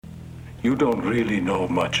You don't really know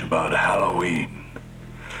much about Halloween.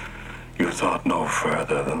 You thought no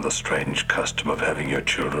further than the strange custom of having your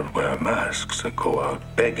children wear masks and go out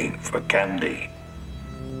begging for candy.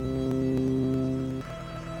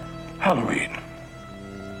 Halloween.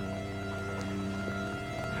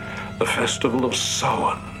 The festival of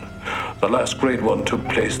Samhain. The last great one took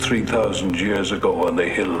place 3,000 years ago when the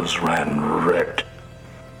hills ran red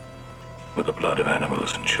with the blood of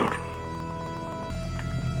animals and children.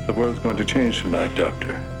 The world's going to change tonight,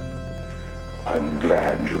 Doctor. I'm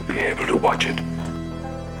glad you'll be able to watch it.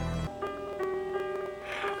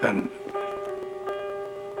 And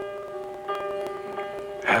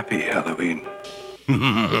happy Halloween.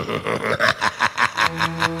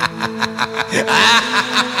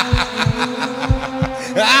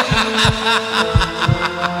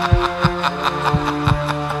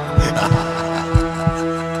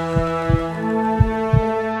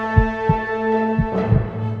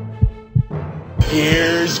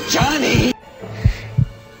 Here's Johnny.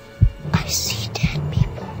 I see dead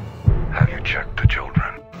people. Have you checked the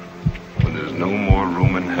children? When there's no more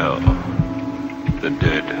room in hell, the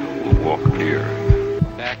dead will walk here.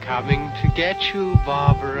 They're coming to get you,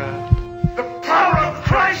 Barbara. The power of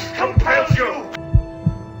Christ compels you!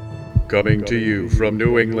 Coming to you from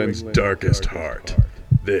New England's darkest heart,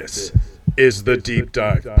 this is the Deep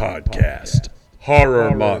Dive Podcast,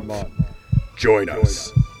 Horror Month. Join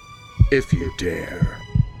us, if you dare.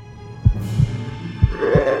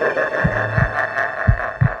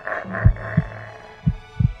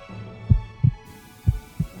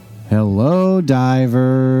 Hello,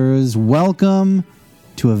 divers. Welcome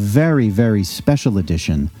to a very, very special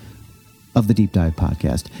edition of the Deep Dive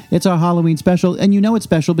Podcast. It's our Halloween special, and you know it's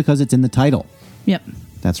special because it's in the title. Yep.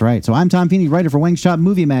 That's right. So I'm Tom Feeney, writer for Wang Shot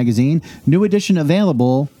Movie Magazine. New edition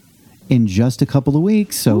available in just a couple of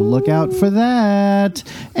weeks, so look out for that.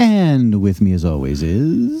 And with me, as always,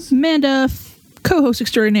 is Manda, co-host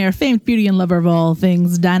extraordinaire, famed beauty and lover of all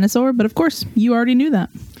things dinosaur. But of course, you already knew that.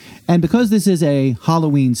 And because this is a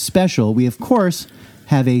Halloween special, we, of course,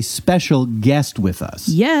 have a special guest with us.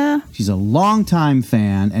 Yeah. She's a longtime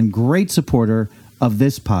fan and great supporter of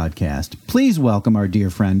this podcast. Please welcome our dear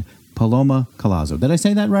friend, Paloma Collazo. Did I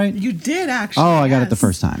say that right? You did, actually. Oh, I got it the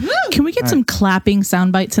first time. Can we get some clapping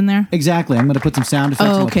sound bites in there? Exactly. I'm going to put some sound effects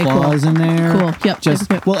and okay, applause in there. Cool. Yep.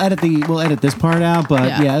 Just we'll edit this part out, but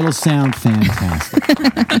yeah it'll sound fantastic.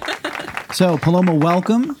 So, Paloma,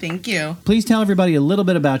 welcome. Thank you. Please tell everybody a little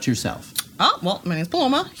bit about yourself. Oh, well, my name's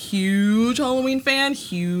Paloma. Huge Halloween fan,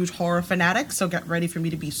 huge horror fanatic, so get ready for me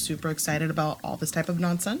to be super excited about all this type of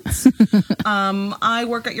nonsense. I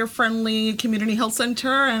work at your friendly community health center,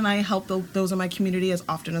 and I help those in my community as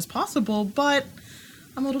often as possible, but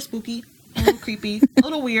I'm a little spooky, a little creepy, a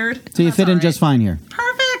little weird. So you fit in just fine here.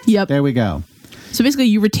 Perfect. Yep. There we go. So basically,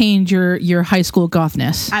 you retained your high school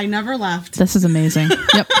gothness. I never left. This is amazing.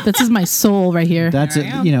 Yep. This is my soul right here. That's it.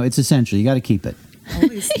 You know, it's essential. You got to keep it.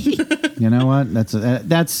 Always. You know what?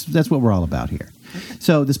 That's what we're all about here.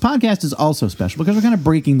 So this podcast is also special because we're kind of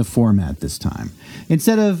breaking the format this time.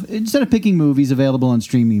 Instead of picking movies available on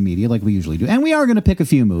streaming media like we usually do, and we are going to pick a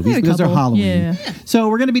few movies because they're Halloween. Yeah. So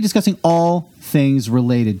we're going to be discussing all things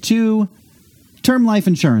related to term life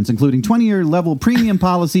insurance, including 20-year level premium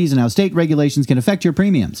policies and how state regulations can affect your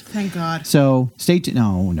premiums. Thank God. So stay tuned.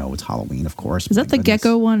 No, it's Halloween, of course. Is that the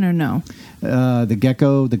gecko one or no? The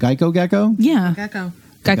Geico gecko? Yeah. Gecko.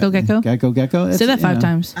 Gecko. Gecko. Say that 5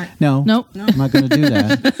 times. No. Nope. I'm not going to do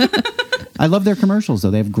that. I love their commercials, though.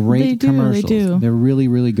 They have great commercials. They do. They're really,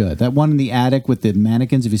 really good. That one in the attic with the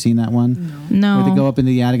mannequins, have you seen that one? No. Where they go up into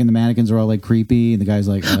the attic and the mannequins are all like creepy and the guy's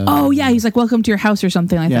like... oh, yeah. He's like, welcome to your house or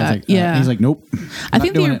something like that. Like, he's like, nope. I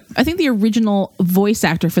think the original voice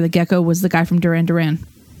actor for the gecko was the guy from Duran Duran.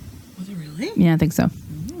 Was it really? Yeah, I think so.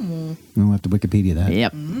 We'll have to Wikipedia that.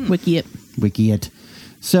 Yep. Wiki it.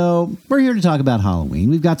 So we're here to talk about Halloween.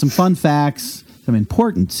 We've got some fun facts, some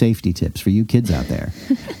important safety tips for you kids out there,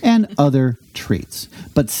 and other treats.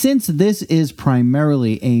 But since this is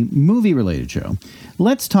primarily a movie-related show,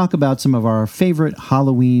 let's talk about some of our favorite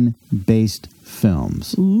Halloween-based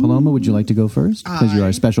films. Ooh. Paloma, would you like to go first? Because you're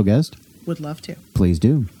our special guest. Would love to. Please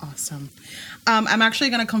do. Awesome. I'm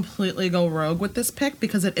actually going to completely go rogue with this pick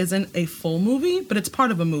because it isn't a full movie, but it's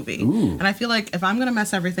part of a movie. Ooh. And I feel like if I'm going to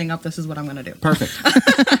mess everything up, this is what I'm going to do. Perfect.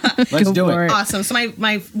 Let's do it. Awesome. So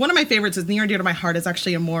my one of my favorites is near and dear to my heart is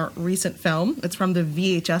actually a more recent film. It's from the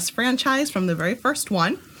VHS franchise, from the very first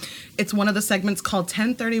one. It's one of the segments called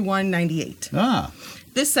 103198. Ah.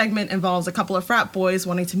 This segment involves a couple of frat boys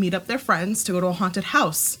wanting to meet up their friends to go to a haunted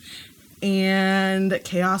house. And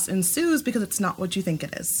chaos ensues because it's not what you think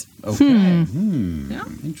it is. Okay. Yeah.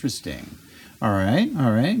 Interesting. All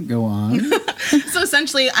right, go on. So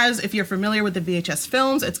essentially, as if you're familiar with the VHS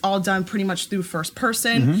films, it's all done pretty much through first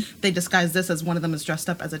person. Mm-hmm. They disguise this as one of them is dressed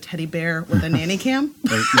up as a teddy bear with a nanny cam.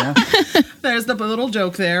 Yeah. There's the little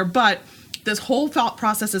joke there, but this whole thought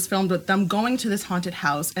process is filmed with them going to this haunted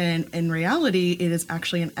house, and in reality, it is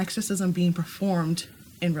actually an exorcism being performed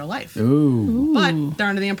in real life. Ooh. But they're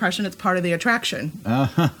under the impression it's part of the attraction.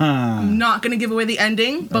 I'm not going to give away the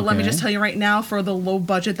ending, but let me Okay. just tell you right now, for the low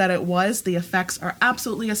budget that it was, the effects are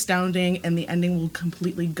absolutely astounding, and the ending will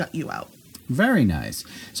completely gut you out. Very nice.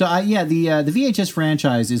 So, the VHS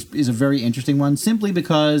franchise is a very interesting one, simply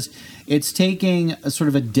because it's taking a sort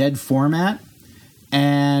of a dead format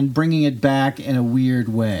and bringing it back in a weird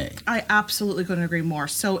way. I absolutely couldn't agree more.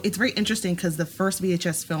 So it's very interesting because the first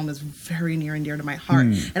VHS film is very near and dear to my heart.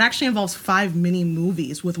 It actually involves 5 mini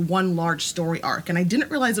movies with one large story arc. And I didn't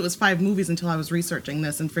realize it was 5 movies until I was researching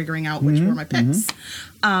this and figuring out which were my picks.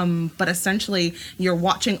 But essentially, you're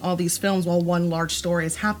watching all these films while one large story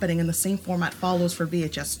is happening, and the same format follows for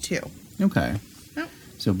VHS too. Okay. Yep.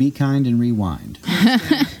 So be kind and rewind.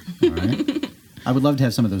 All right. I would love to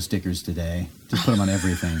have some of those stickers today. Just put them on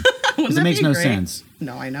everything. Because it makes no sense.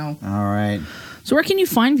 No, I know. All right. So where can you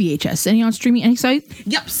find VHS? Any on streaming, any site?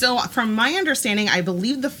 Yep. So from my understanding, I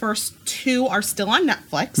believe the first 2 are still on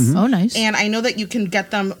Netflix. Oh, nice. And I know that you can get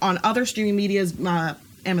them on other streaming medias,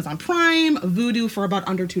 Amazon Prime, Vudu, for about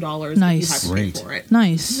under $2. Nice. If you have to pay for it.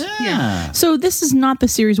 Nice. Yeah. So this is not the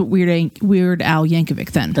series with Weird Al Yankovic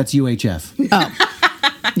then? That's UHF.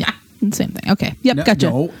 Oh. Yeah. Same thing. Okay. Yep. No, Gotcha.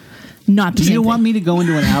 no. Not the Do same you thing. want me to go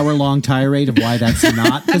into an hour-long tirade of why that's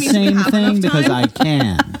not the means we same have thing? enough Because time. I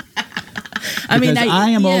can. Because I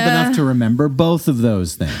am old enough to remember both of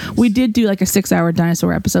those things. We did do like a 6-hour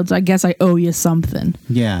dinosaur episode, so I guess I owe you something.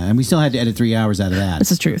 Yeah, and we still had to edit 3 hours out of that.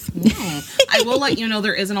 This is truth. I will let you know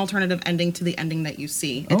there is an alternative ending to the ending that you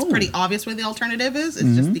see. It's Oh. pretty obvious what the alternative is.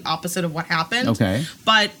 It's just the opposite of what happened. Okay.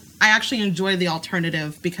 But I actually enjoy the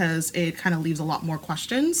alternative because it kind of leaves a lot more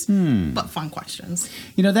questions, but fun questions.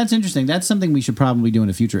 You know, that's interesting. That's something we should probably do in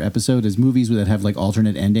a future episode, is movies that have like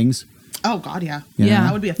alternate endings. Oh, God, yeah. Yeah.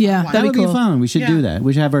 That would be a fun Yeah, one. That would be be cool. fun. We should do Yeah. that.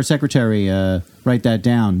 We should have our secretary write that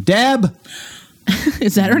down. Deb!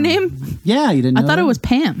 Is that her name? Yeah, you didn't know I thought that? it was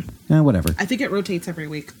Pam. Whatever. I think it rotates every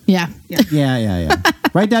week. Yeah. Yeah.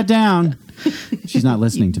 Write that down. She's not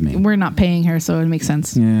listening to me. We're not paying her, so it makes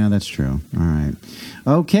sense. Yeah, that's true. All right.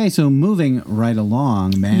 Okay, so moving right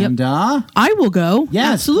along, Manda. I will go.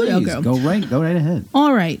 Yes, Absolutely, please. I'll go. Go right ahead.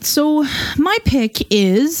 All right. So my pick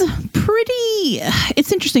is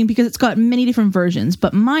it's interesting because it's got many different versions,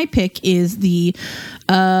 but my pick is the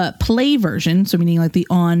play version. So meaning like the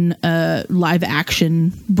on live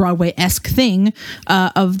action Broadway-esque thing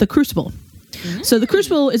of The Crucible. So The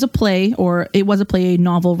Crucible is a play, or it was a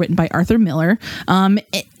novel written by Arthur Miller.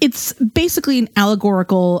 It's basically an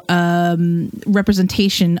allegorical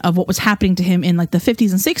representation of what was happening to him in like the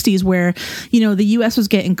 50s and 60s, where, the U.S. was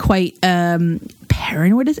getting quite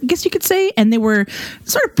paranoid, I guess you could say, and they were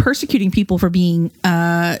sort of persecuting people for being,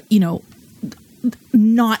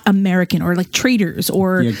 not American, or like traitors,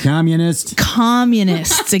 or You communist.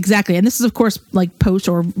 communists. Exactly. And this is of course like post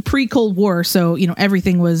or pre-Cold War, so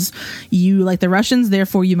everything was, you like the Russians,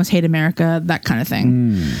 therefore you must hate America, that kind of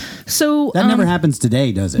thing. So That never happens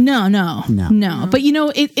today, does it? no. But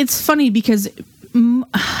it's funny because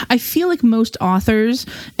I feel like most authors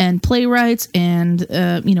and playwrights and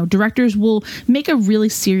directors will make a really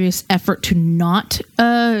serious effort to not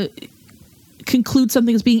conclude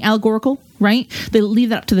something as being allegorical, right? They leave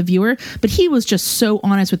that up to the viewer, but he was just so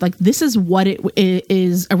honest with like, this is what it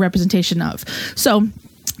is a representation of. So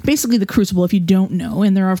basically The Crucible, if you don't know,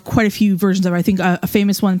 and there are quite a few versions of it. I think a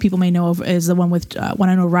famous one people may know of is the one with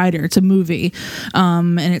Winona Ryder. It's a movie,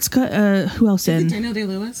 and it's got who else in? Daniel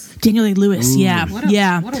Day-Lewis. Daniel Day-Lewis. Yeah.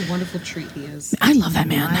 What a wonderful treat he is. I love that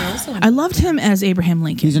man. I I loved him as Abraham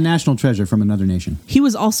Lincoln. He's a national treasure from another nation. He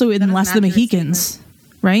was also in is Last an of the accurate Mohicans,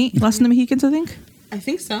 right? Last of the Mohicans, I think. I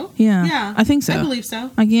think so. Yeah, I think so. I believe so.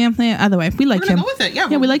 Yeah. Either way, we like We're gonna him. go with it. Yeah,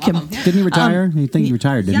 we like him. love yeah. Didn't he retire? I think he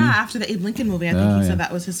retired, didn't Yeah, he? after the Abe Lincoln movie, I think he yeah. said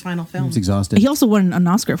that was his final film. He's exhausted. He also won an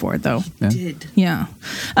Oscar for it, though. Yeah. Did. Yeah.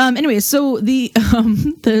 Anyway, so the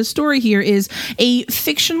story here is a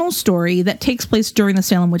fictional story that takes place during the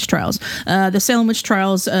Salem witch trials. The Salem witch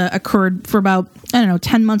trials occurred for about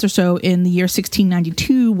 10 months or so in the year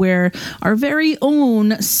 1692, where our very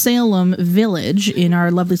own Salem village in our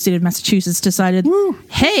lovely state of Massachusetts decided,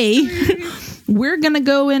 hey, we're going to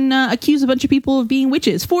go and accuse a bunch of people of being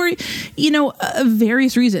witches for,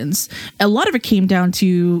 various reasons. A lot of it came down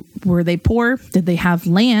to, were they poor? Did they have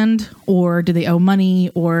land? Or did they owe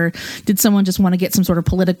money? Or did someone just want to get some sort of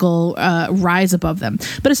political rise above them?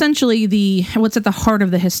 But essentially, what's at the heart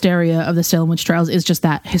of the hysteria of the Salem witch trials is just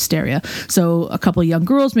that hysteria. So a couple of young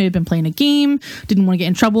girls may have been playing a game, didn't want to get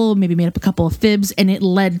in trouble, maybe made up a couple of fibs, and it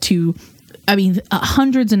led to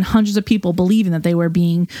hundreds and hundreds of people believing that they were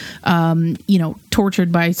being,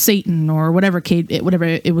 tortured by Satan or whatever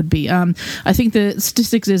it would be. I think the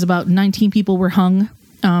statistics is about 19 people were hung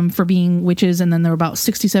for being witches, and then there were about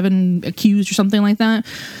 67 accused or something like that.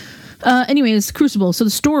 Anyways, Crucible. So the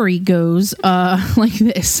story goes like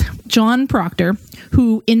this. John Proctor,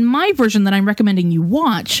 who in my version that I'm recommending you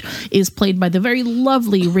watch, is played by the very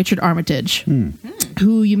lovely Richard Armitage,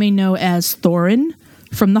 who you may know as Thorin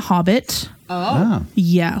from The Hobbit. Oh.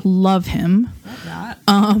 Yeah, love him. Love that.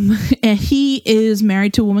 And he is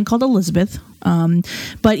married to a woman called Elizabeth.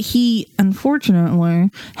 But he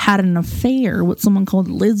unfortunately had an affair with someone called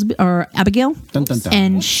Abigail. Dun, dun, dun.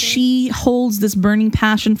 And she holds this burning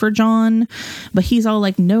passion for John, but he's all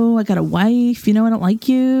like, no, I got a wife, I don't like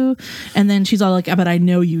you. And then she's all like, but I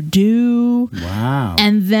know you do. Wow.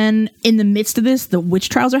 And then in the midst of this, the witch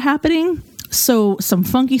trials are happening. So some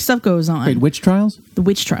funky stuff goes on. Wait, witch trials? The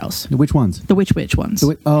witch trials. The which ones? The witch ones.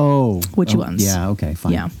 Witchy ones. Yeah, okay,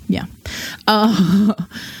 fine. Yeah.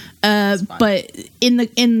 But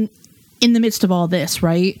in the midst of all this,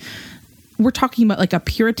 right, we're talking about like a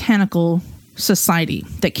puritanical society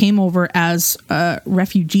that came over as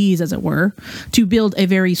refugees, as it were, to build a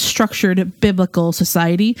very structured biblical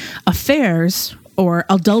society. Affairs or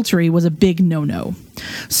adultery was a big no-no.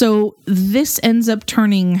 So this ends up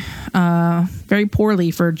turning very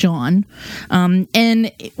poorly for John.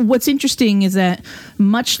 And what's interesting is that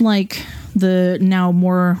much like the now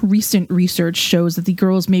more recent research shows that the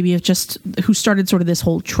girls maybe have just, who started sort of this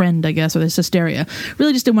whole trend, I guess, or this hysteria,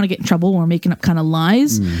 really just didn't want to get in trouble or making up kind of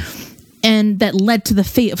lies. And that led to the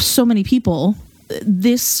fate of so many people.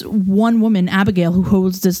 This one woman, Abigail, who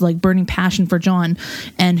holds this like burning passion for John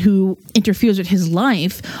and who interferes with his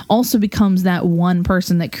life, also becomes that one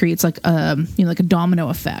person that creates like a domino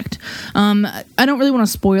effect. I don't really want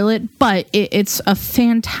to spoil it, but it's a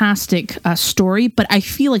fantastic story. But I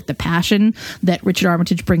feel like the passion that Richard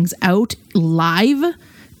Armitage brings out live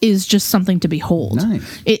is just something to behold.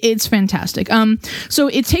 Nice. It's fantastic. So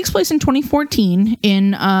it takes place in 2014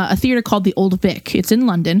 in a theater called the Old Vic. It's in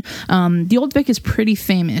London. The Old Vic is pretty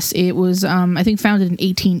famous. It was, I think, founded in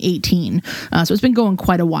 1818. So it's been going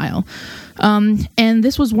quite a while. And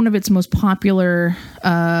this was one of its most popular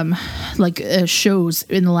shows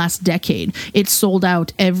in the last decade. It sold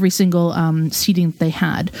out every single seating that they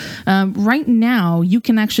had. Right now, you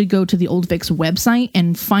can actually go to the Old Vic's website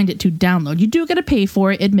and find it to download. You do got to pay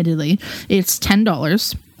for it, admittedly. It's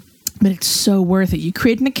 $10. But it's so worth it. You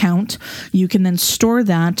create an account. You can then store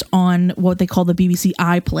that on what they call the BBC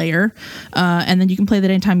iPlayer. And then you can play that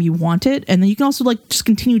anytime you want it. And then you can also just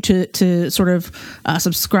continue to sort of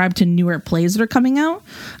subscribe to newer plays that are coming out.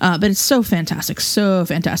 But it's so fantastic. So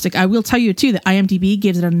fantastic. I will tell you, too, that IMDb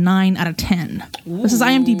gives it a 9 out of 10. Ooh. This is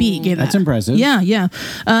IMDb gave that. That's impressive. Yeah.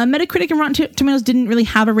 Metacritic and Rotten Tomatoes didn't really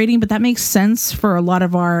have a rating, but that makes sense for a lot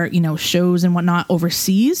of our, shows and whatnot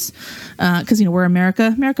overseas. Because, we're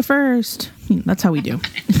America first. That's how we do.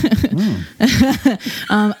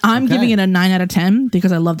 I'm giving it a 9 out of 10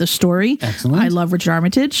 because I love the story. Excellent. I love Richard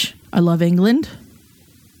Armitage. I love England.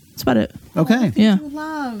 That's about it. Okay. Yeah.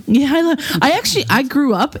 Yeah, I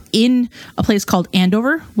grew up in a place called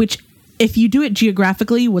Andover, which, if you do it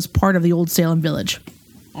geographically, was part of the old Salem village.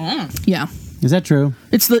 Yeah. Is that true?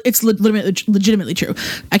 It's legitimately true.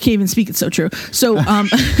 I can't even speak. It's so true. So,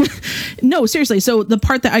 no, seriously. So the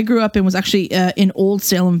part that I grew up in was actually in Old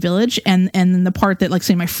Salem Village, and then the part that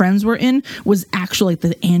say my friends were in was actually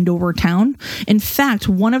the Andover town. In fact,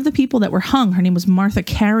 one of the people that were hung, her name was Martha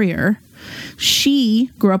Carrier.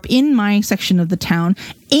 She grew up in my section of the town,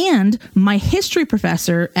 and my history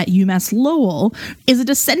professor at UMass Lowell is a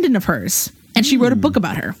descendant of hers, and she wrote a book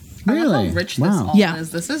about her. Really? I love how rich this all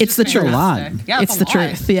is. This is it's the truth. Yeah, it's the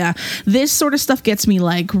truth. Yeah, this sort of stuff gets me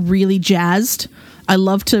really jazzed. I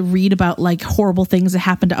love to read about horrible things that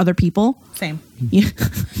happen to other people. Same. Hey,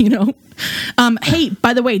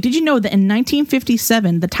 by the way, did you know that in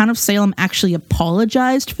 1957 the town of Salem actually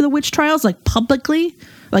apologized for the witch trials publicly?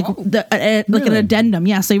 An addendum.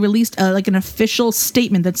 Yes, they released an official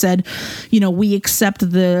statement that said, we accept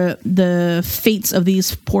the fates of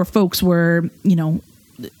these poor folks were,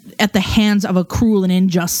 at the hands of a cruel and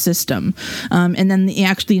unjust system. And then the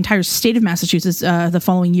entire state of Massachusetts the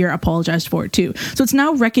following year apologized for it too. So it's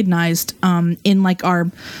now recognized in like our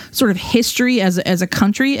sort of history as a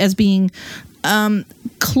country as being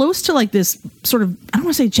close to like this sort of, I don't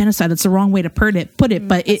want to say genocide, that's the wrong way to put it, but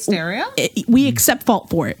Hysteria? We accept fault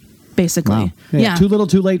for it. Basically, Wow. Yeah. Too little,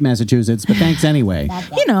 too late, Massachusetts. But thanks anyway.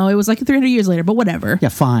 You know, it was like 300 years later, but whatever. Yeah,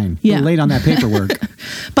 fine. Yeah. We're late on that paperwork.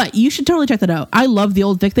 But you should totally check that out. I love the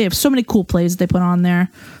Old Vic. They have so many cool plays that they put on there.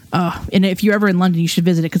 And if you're ever in London, you should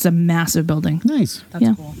visit it because it's a massive building. Nice.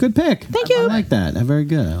 That's cool. Good pick. Thank you. I like that. Very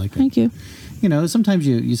good. I like it. Thank you. You know, sometimes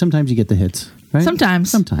you get the hits, right?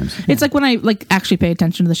 Sometimes. Yeah. It's like when I like actually pay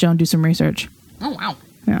attention to the show and do some research. Oh, wow.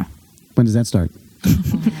 Yeah. When does that start?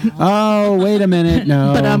 Oh, wait a minute.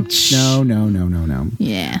 No. But, No.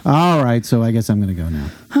 Yeah. All right, so I guess I'm going to go now.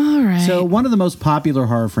 All right. So one of the most popular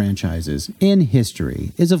horror franchises in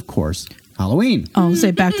history is, of course, Halloween. I'll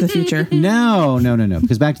say Back to the Future. No,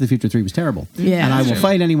 because Back to the Future 3 was terrible. Yeah. And I will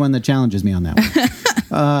fight anyone that challenges me on that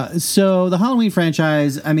one. So the Halloween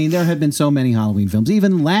franchise, I mean, there have been so many Halloween films.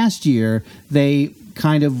 Even last year, they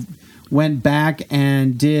kind of went back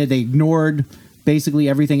and they ignored basically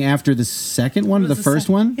everything after the second one, or the first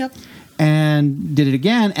one. Yep. And did it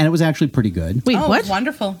again, and it was actually pretty good. Wait, Oh, what?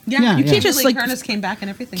 wonderful. Yeah, You yeah. can't just, Lee like- Curtis came back and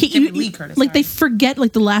everything. Lee Curtis. like they sorry. forget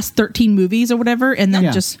like the last 13 movies or whatever, and then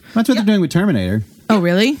Yeah. just That's what they're doing with Terminator oh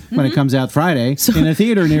really? when it comes out Friday in a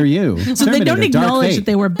theater near you. So they don't Terminator, Dark acknowledge Fate. that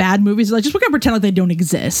they were bad movies. Like just we're gonna pretend like they don't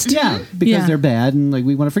exist. Yeah, because Yeah. they're bad, and like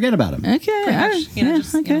we want to forget about them. Okay. all right.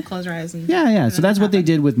 Just close your eyes and Yeah. So that's what they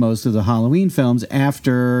did with most of the Halloween films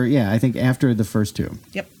after. Yeah, I think after the first two.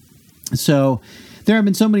 Yep. So there have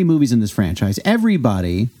been so many movies in this franchise.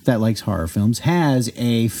 Everybody that likes horror films has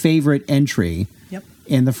a favorite entry Yep.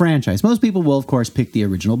 in the franchise. Most people will, of course, pick the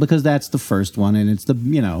original because that's the first one, and it's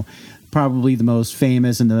the probably the most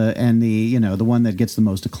famous and the one that gets the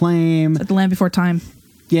most acclaim. At the Land Before Time.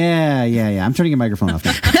 Yeah. I'm turning your microphone off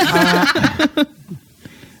now.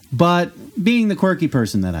 But being the quirky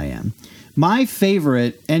person that I am, my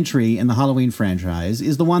favorite entry in the Halloween franchise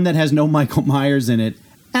is the one that has no Michael Myers in it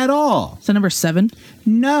at all. So number 7.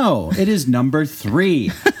 No, it is number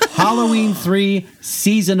 3. Halloween 3,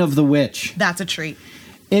 Season of the Witch. That's a treat.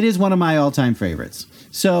 It is one of my all-time favorites.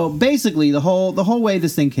 So basically, the whole way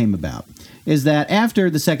this thing came about is that after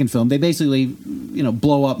the second film, they basically,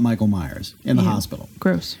 blow up Michael Myers in the hospital.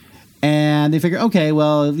 Gross. And they figure, okay,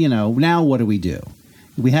 well, now what do we do?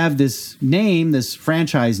 We have this name, this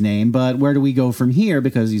franchise name, but where do we go from here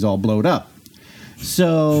because he's all blowed up?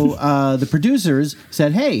 So the producers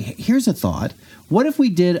said, hey, here's a thought. What if we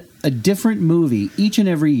did a different movie each and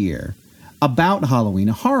every year about Halloween,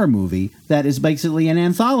 a horror movie that is basically an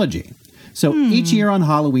anthology? So each year on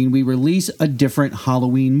Halloween, we release a different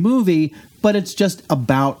Halloween movie, but it's just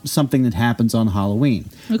about something that happens on Halloween.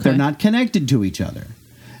 Okay. They're not connected to each other.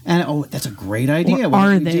 And, that's a great idea. Or Why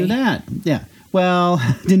are don't we they? do that? Yeah. Well,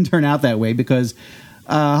 it didn't turn out that way because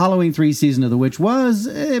Halloween 3 Season of the Witch was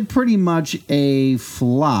pretty much a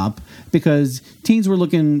flop because teens were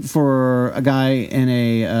looking for a guy in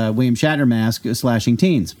a William Shatner mask slashing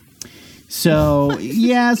teens. So,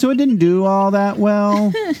 so it didn't do all that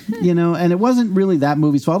well, and it wasn't really that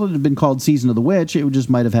movie's fault. It had been called Season of the Witch. It just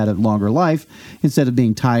might have had a longer life instead of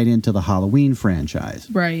being tied into the Halloween franchise.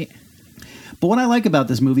 Right. But what I like about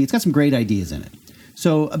this movie, it's got some great ideas in it.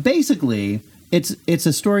 So basically, it's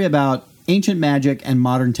a story about ancient magic and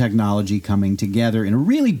modern technology coming together in a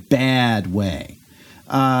really bad way.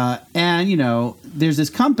 And there's this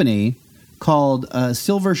company called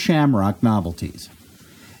Silver Shamrock Novelties.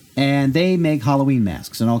 And they make Halloween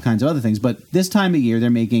masks and all kinds of other things. But this time of year, they're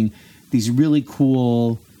making these really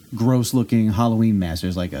cool, gross-looking Halloween masks.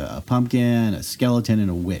 There's like a pumpkin, a skeleton, and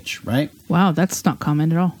a witch, right? Wow, that's not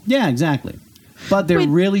common at all. Yeah, exactly. But they're Wait.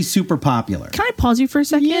 really super popular. Can I pause you for a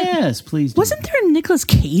second? Yes, please do. Wasn't there a Nicolas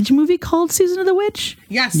Cage movie called Season of the Witch?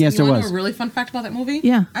 Yes. Yes, you there wanna was. know a really fun fact about that movie?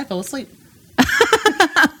 Yeah. I fell asleep.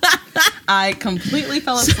 I completely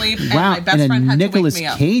fell asleep, and Wow, my best in a friend had Nicolas to wake me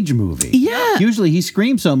up. Cage movie. Yeah. Usually he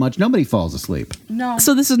screams so much, nobody falls asleep. No.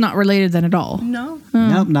 So this is not related then at all. No.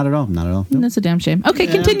 Nope, not at all. Not at all. Nope. That's a damn shame. Okay,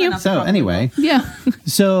 continue. So anyway, Yeah.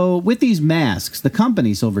 so with these masks, the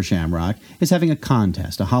company Silver Shamrock is having a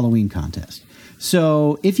contest, a Halloween contest.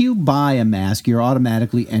 So if you buy a mask, you're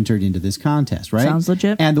automatically entered into this contest, right? Sounds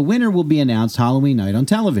legit. And the winner will be announced Halloween night on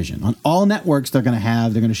television. On all networks, they're going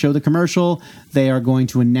to show the commercial. They are going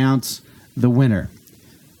to announce the winner.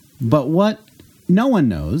 But what no one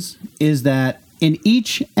knows is that in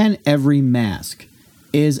each and every mask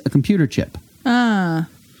is a computer chip.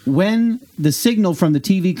 When the signal from the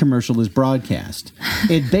TV commercial is broadcast,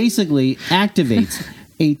 it basically activates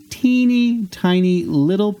a teeny tiny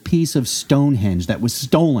little piece of Stonehenge that was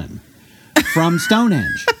stolen from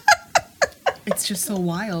Stonehenge. It's just so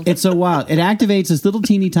wild. It's so wild. It activates this little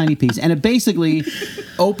teeny tiny piece, and it basically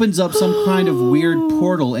opens up some kind of weird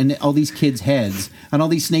portal in all these kids' heads, and all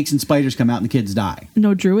these snakes and spiders come out, and the kids die.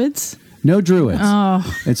 No druids? No druids.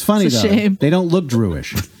 Oh, it's funny, it's a though. shame. They don't look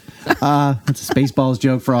Druish. That's a Spaceballs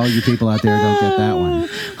joke for all you people out there who don't get that one.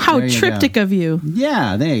 How There you triptych go. of you.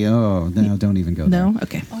 Yeah, no, don't even go there. No?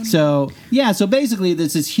 Okay. So basically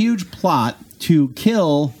there's this huge plot to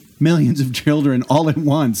kill millions of children all at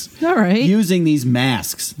once. All right. Using these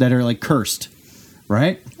masks that are like cursed,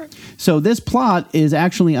 right? So this plot is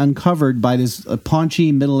actually uncovered by this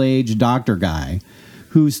paunchy middle-aged doctor guy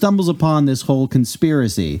who stumbles upon this whole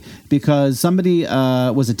conspiracy because somebody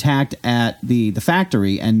was attacked at the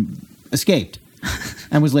factory and escaped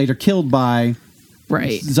and was later killed by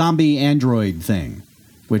zombie android thing,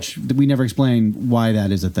 which we never explain why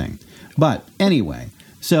that is a thing. But anyway,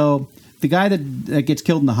 so the guy that gets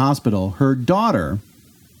killed in the hospital, her daughter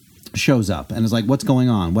shows up and is like, what's going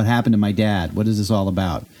on? What happened to my dad? What is this all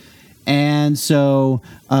about? And so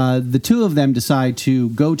the two of them decide to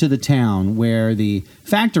go to the town where the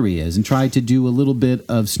factory is and try to do a little bit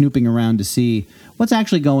of snooping around to see what's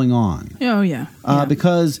actually going on. Oh yeah.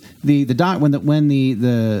 Because the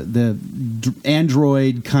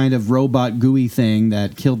android kind of robot gooey thing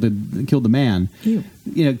that killed the man,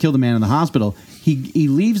 killed the man in the hospital. He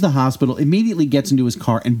leaves the hospital, immediately gets into his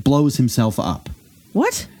car and blows himself up.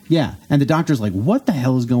 What? Yeah, and the doctor's like, what the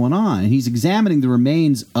hell is going on? And he's examining the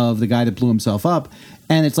remains of the guy that blew himself up,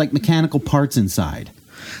 and it's like mechanical parts inside.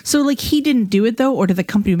 So, like, he didn't do it, though, or did the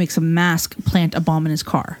company who makes a mask plant a bomb in his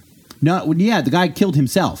car? No, yeah, the guy killed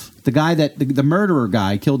himself. The guy the murderer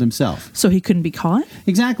guy killed himself. So he couldn't be caught?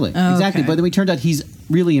 Exactly, Oh, exactly. okay. But then it turned out he's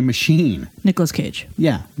really a machine. Nicolas Cage.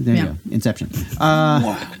 Yeah, there you go. Inception.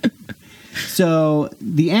 So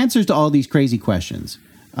the answers to all these crazy questions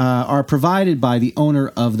are provided by the owner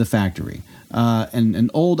of the factory, an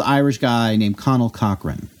old Irish guy named Connell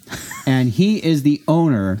Cochran. And he is the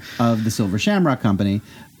owner of the Silver Shamrock Company.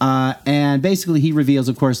 And basically he reveals,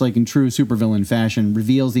 of course, like in true supervillain fashion,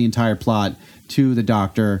 reveals the entire plot to the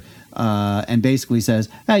doctor and basically says,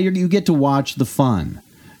 hey, you get to watch the fun.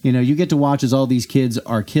 You know, you get to watch as all these kids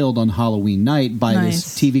are killed on Halloween night by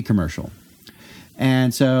this TV commercial.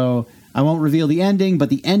 And so I won't reveal the ending, but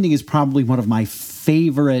the ending is probably one of my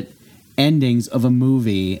favorite endings of a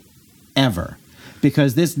movie ever.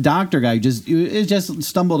 Because this doctor guy just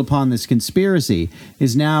stumbled upon this conspiracy,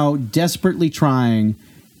 is now desperately trying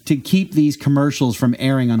to keep these commercials from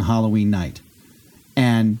airing on Halloween night.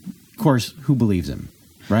 And, of course, who believes him,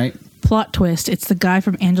 right? Plot twist, it's the guy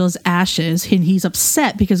from Angela's Ashes, and he's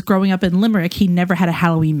upset because growing up in Limerick, he never had a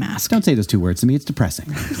Halloween mask. Don't say those two words to me. It's depressing.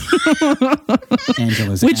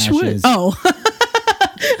 Angela's Which Ashes. Oh,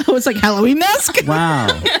 it's like Halloween mask? Wow.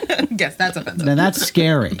 Guess that's offensive. Now that's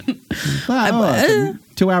scary. Well,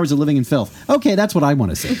 2 hours of living in filth. Okay, that's what I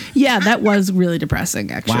want to see. Yeah, that was really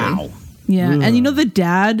depressing, actually. Wow. Yeah, Ugh. and you know the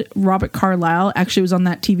dad, Robert Carlyle, actually was on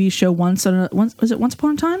that TV show once was it Once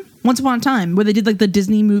Upon a Time? Once Upon a Time, where they did like the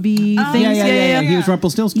Disney movie things. Yeah. He was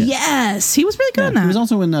Rumpelstiltskin. Yes, he was really good on that. He was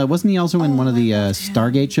also in, wasn't he also in one of the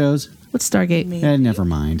Stargate shows? What's Stargate? Never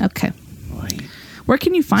mind. Okay. Where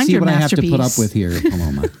can you find See your what masterpiece? I have to put up with here,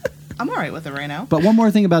 Paloma. I'm all right with it right now. But one more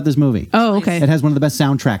thing about this movie. Oh, okay. It has one of the best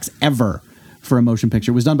soundtracks ever for a motion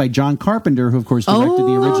picture. It was done by John Carpenter, who, of course, directed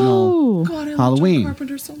the original God, I love Halloween. John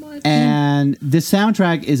Carpenter so much. And this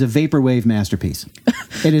soundtrack is a vaporwave masterpiece.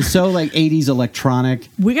 It is so like 80s electronic.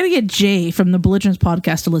 We're going to get Jay from the Belligerents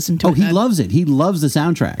podcast to listen to it. Oh, he loves it. He loves the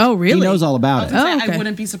soundtrack. Oh, really? He knows all about it. I okay.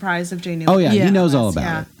 wouldn't be surprised if Jay knew. Oh, yeah. Yeah. He knows all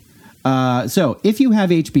about it. So if you have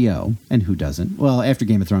HBO, and who doesn't? Well, after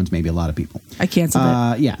Game of Thrones, maybe a lot of people. I canceled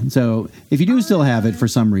it. Yeah. So if you do still have it for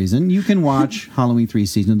some reason, you can watch Halloween 3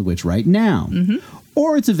 Season of the Witch right now. Mm-hmm.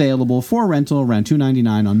 Or it's available for rental around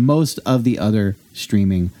 $2.99 on most of the other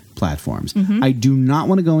streaming platforms. Mm-hmm. I do not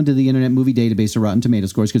want to go into the Internet Movie Database or Rotten Tomato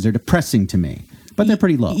scores because they're depressing to me, but they're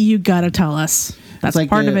pretty low. You got to tell us. That's like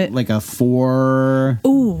part of it. Like a 4.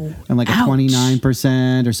 Ooh. And like a ouch.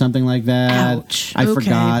 29% or something like that. Ouch. I Okay.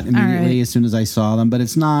 forgot immediately All right. as soon as I saw them, but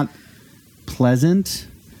it's not pleasant.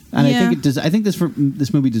 And Yeah. I think it does. I think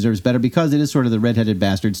this movie deserves better because it is sort of the redheaded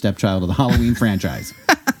bastard stepchild of the Halloween franchise.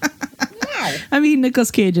 I mean,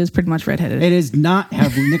 Nicolas Cage is pretty much redheaded. It does not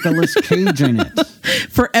have Nicolas Cage in it.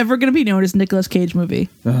 Forever going to be known as Nicolas Cage movie.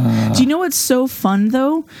 Do you know what's so fun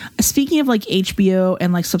though? Speaking of like HBO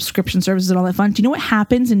and like subscription services and all that fun, do you know what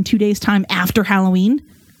happens in 2 days' time after Halloween?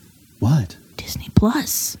 What? Disney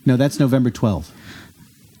Plus. No, that's November 12th.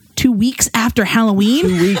 2 weeks after Halloween.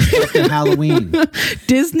 2 weeks after Halloween.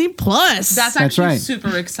 Disney Plus. That's actually right.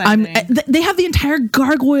 super exciting. They have the entire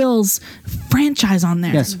Gargoyles franchise on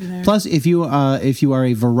there. Yes. Plus, if you are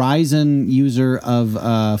a Verizon user of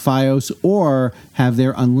Fios or have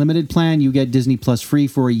their unlimited plan, you get Disney Plus free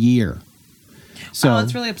for a year. So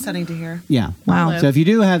that's really upsetting to hear. yeah. Wow. So if you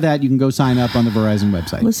do have that, you can go sign up on the Verizon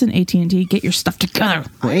website. Listen, AT&T, get your stuff together.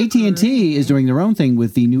 Well, AT&T is doing their own thing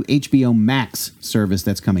with the new HBO Max service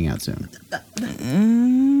that's coming out soon.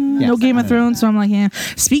 No Game of Thrones, so I'm like, yeah.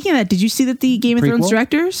 Speaking of that, did you see that the Game of Thrones Prequel?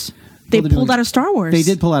 directors, they Well, they're pulled doing- out of Star Wars? They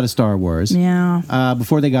did pull out of Star Wars. Yeah.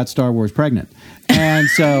 Before they got Star Wars pregnant. And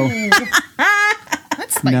so,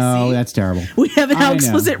 That's spicy. no, that's terrible. We have an I know.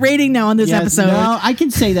 explicit rating now on this Yes, episode. No, I can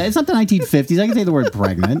say that. It's not the 1950s. I can say the word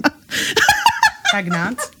pregnant.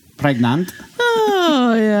 Pregnant. Pregnant.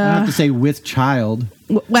 Oh, I yeah. have to say with child.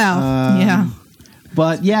 Wow. Yeah.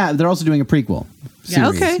 But yeah, they're also doing a prequel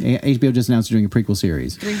Yeah, series. okay. HBO just announced they're doing a prequel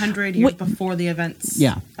series. 300 years Wait. before the events.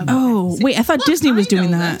 Yeah. Oh, wait, I thought Look, Disney was I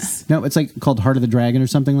doing know that. this. No, it's like called Heart of the Dragon or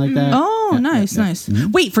something like that. Oh, Yeah, nice, yeah, yeah. nice.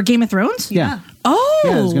 Wait, for Game of Thrones? Yeah. Oh.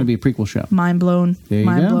 Yeah, there's going to be a prequel show. Mind blown. There you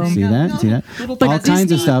Mind go. blown. See that? See that? Little All Disney-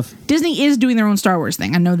 kinds of stuff. Disney is doing their own Star Wars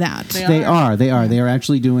thing. I know that. They are. They are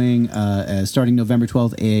actually doing, starting November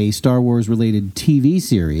 12th, a Star Wars related TV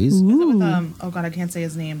series. Is it with, oh god, I can't say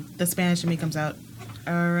his name. The Spanish to me comes out.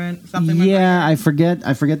 Something like Yeah, I forget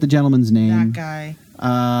the gentleman's that name. guy.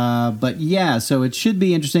 But yeah, so it should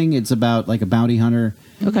be interesting. It's about like a bounty hunter.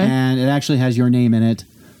 Okay. And it actually has your name in it.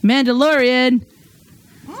 Mandalorian.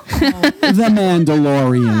 The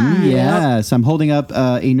Mandalorian. Yes. I'm holding up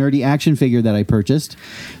a nerdy action figure that I purchased.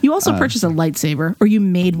 You also purchased a lightsaber, or you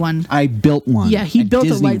made one. I built one. Yeah, he at built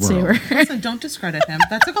Disney a lightsaber. World. Listen, don't discredit him.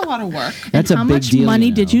 That took a lot of work. That's a How big much deal. money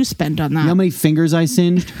you know. did you spend on that? You know how many fingers I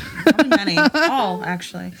singed? Probably many. All,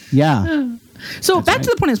 actually. Yeah. So back to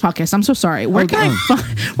the point of this podcast. I'm so sorry. Where can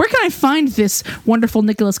I find this wonderful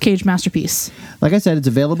Nicolas Cage masterpiece? Like I said, it's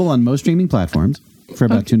available on most streaming platforms for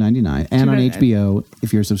about $2.99, and on $2.99. HBO.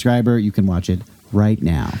 If you're a subscriber, you can watch it right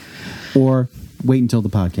now, or wait until the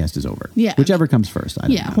podcast is over. Yeah. Whichever comes first. I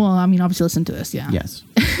don't Yeah. know. Well, I mean, obviously, listen to this. Yeah. Yes.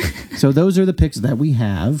 So those are the picks that we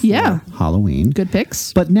have for Yeah. Halloween. Good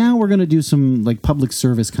picks. But now we're going to do some like public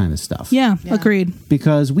service kind of stuff. Yeah. Agreed.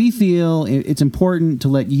 Because we feel it's important to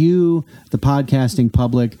let you, the podcasting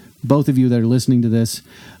public, both of you that are listening to this,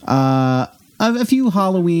 a few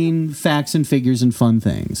Halloween facts and figures and fun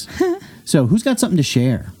things. So who's got something to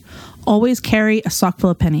share? Always carry a sock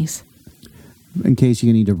full of pennies. In case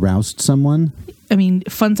you need to roust someone? I mean,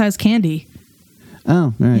 fun-sized candy. Oh,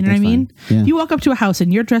 all right. You know what I mean? Yeah. You walk up to a house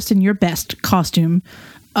and you're dressed in your best costume,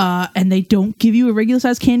 and they don't give you a regular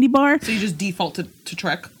size candy bar. So you just default to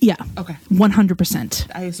trick? Yeah. Okay.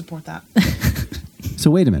 100%. I support that.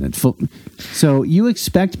 So wait a minute. So you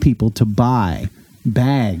expect people to buy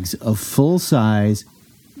bags of full-size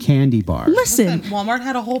candy bars? Listen, Walmart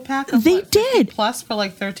had a whole pack of They what, 50 did. plus for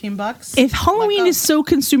like $13. if Halloween is so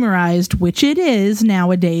consumerized, which it is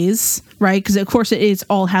nowadays, right? Because of course it is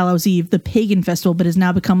All Hallows Eve, the pagan festival, but has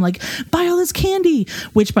now become like, buy all this candy.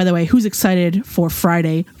 Which, by the way, who's excited for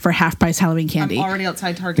Friday for half price Halloween candy? I'm already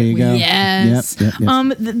outside Target. There you go. Yes. Yep.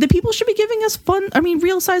 The people should be giving us fun,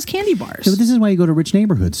 real size candy bars. So this is why you go to rich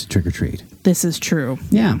neighborhoods to trick or treat. This is true.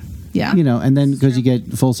 Yeah. Yeah. You know, and then because you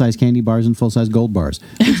get full-size candy bars and full-size gold bars,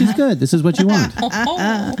 which is good. This is what you want.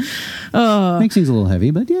 Makes things a little heavy,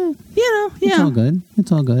 but yeah, it's all good.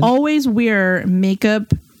 It's all good. Always wear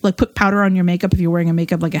makeup, like put powder on your makeup if you're wearing a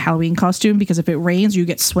makeup like a Halloween costume, because if it rains or you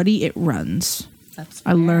get sweaty, it runs. That's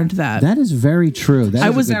I learned that. That is very true. That I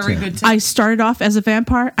is was a very tip. good. I started off as a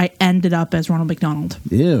vampire. I ended up as Ronald McDonald.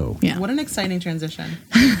 Ew. Yeah. What an exciting transition.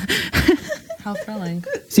 How thrilling.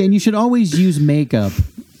 See, and you should always use makeup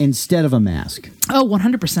instead of a mask, Oh,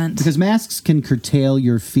 100%. because masks can curtail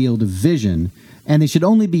your field of vision, and they should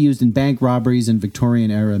only be used in bank robberies and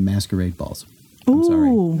Victorian-era masquerade balls. I'm sorry.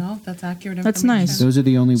 Ooh. No, that's accurate information. That's nice. Those are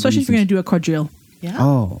the only Especially if you're going to do a quadrille. Yeah.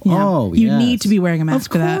 Oh, You yes. need to be wearing a mask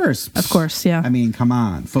Of for that. course. Of course, yeah. I mean, come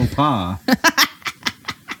on. Faux pas.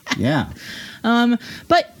 Yeah.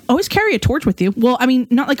 But always carry a torch with you. Well, I mean,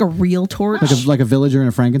 not like a real torch. Like a villager in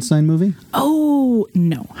a Frankenstein movie? Oh,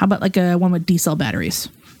 no. How about like a one with D-cell batteries?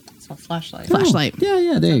 So flashlight. Flashlight.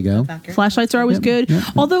 Yeah, there you go. That's accurate. Flashlights are always Yep, good. yep.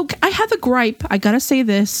 Although I have a gripe. I got to say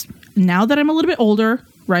this. Now that I'm a little bit older,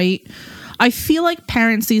 right? I feel like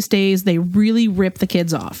parents these days, they really rip the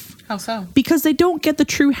kids off. How so? Because they don't get the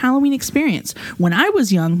true Halloween experience. When I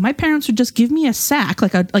was young, my parents would just give me a sack,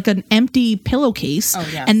 like an empty pillowcase,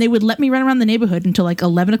 and they would let me run around the neighborhood until like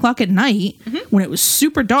 11 o'clock at night when it was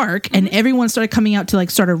super dark, and everyone started coming out to like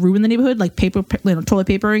start to ruin the neighborhood, like toilet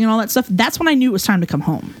papering and all that stuff. That's when I knew it was time to come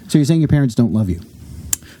home. So you're saying your parents don't love you?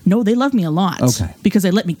 No, they love me a lot. Okay. Because they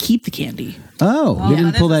let me keep the candy. Oh, they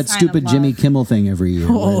didn't pull that stupid Jimmy Kimmel thing every year.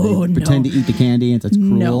 Oh, they pretend to eat the candy, and that's cruel.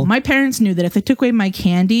 No, my parents knew that if they took away my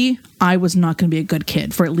candy, I was not going to be a good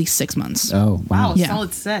kid for at least 6 months. Oh, wow. Wow,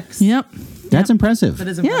 solid 6. Yep. That's impressive. That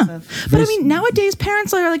is impressive. Yeah. But I mean, nowadays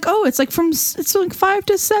parents are like, oh, it's like it's like 5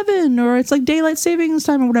 to 7, or it's like daylight savings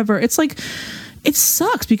time or whatever. It's like, it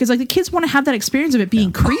sucks because like the kids want to have that experience of it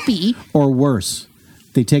being creepy. Or worse,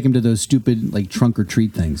 they take them to those stupid like trunk or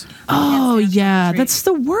treat things. Oh yeah, that's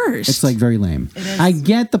the worst. It's like very lame. It is. I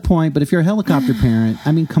get the point, but if you're a helicopter parent,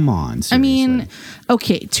 I mean, come on. Seriously. I mean,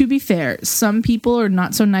 okay, to be fair, some people are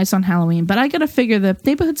not so nice on Halloween, but I gotta figure the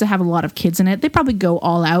neighborhoods that have a lot of kids in it, they probably go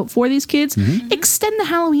all out for these kids. Extend the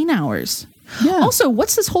Halloween hours. Yeah. Also,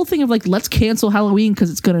 what's this whole thing of like, let's cancel Halloween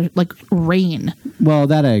because it's gonna like rain? Well,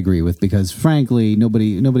 that I agree with because frankly,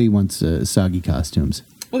 nobody wants soggy costumes.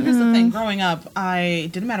 Well, here's the thing. Growing up, I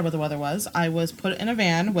didn't matter what the weather was. I was put in a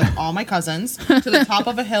van with all my cousins to the top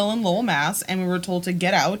of a hill in Lowell, Mass, and we were told to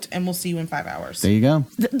get out and we'll see you in 5 hours. There you go.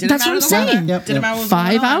 That's what I'm saying. Yep, Didn't matter what was 5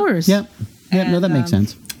 going on. hours. Yep. Yep. No, that makes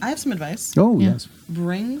sense. I have some advice. Oh, yes.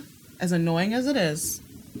 Bring, as annoying as it is,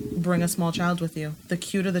 bring a small child with you. The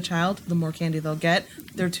cuter the child, the more candy they'll get.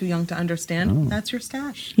 They're too young to understand. That's your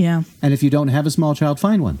stash. Yeah. And if you don't have a small child,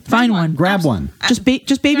 find one. Find one. Grab one. Just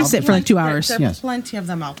babysit for like 2 hours. There are plenty of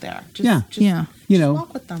them out there. Just Yeah. You know,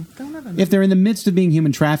 walk with them. They'll never know. if they're in the midst of being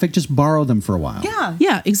human trafficked, just borrow them for a while. Yeah.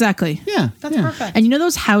 Yeah, exactly. Yeah. That's yeah. perfect. And you know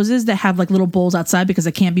those houses that have like little bowls outside because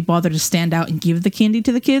they can't be bothered to stand out and give the candy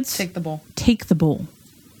to the kids? Take the bowl. Take the bowl.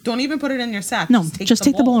 Don't even put it in your sack. No, just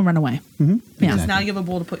take the bowl and run away. Mm-hmm. Yeah. Because now you have a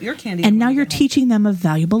bowl to put your candy And in now when you you're get home. teaching them a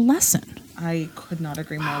valuable lesson. I could not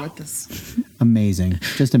agree more with this. Amazing.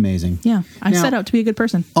 Just amazing. Yeah. I Now- set out to be a good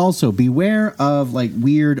person. Also, beware of like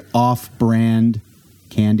weird off-brand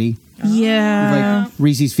candy. Yeah. Like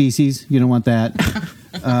Reese's Feces. You don't want that.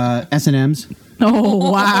 S&M's.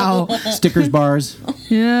 Oh, wow. Stickers bars.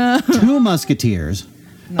 Yeah. Two Musketeers.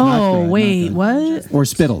 Oh, good, wait. not What? Or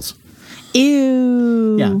Spittles.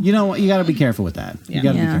 Ew. Yeah. You know, you got to be careful with that. You got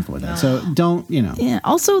to be Yeah. careful with that. So don't, Yeah.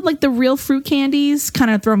 Also, like the real fruit candies kind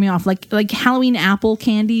of throw me off. Like Halloween apple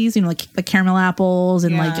candies, like caramel apples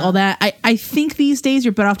and like Yeah. all that. I think these days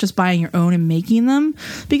you're better off just buying your own and making them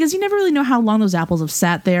because you never really know how long those apples have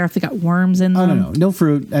sat there, if they got worms in Oh, them. no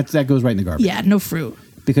fruit. That goes right in the garbage. Yeah, no fruit.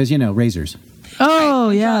 Because, razors,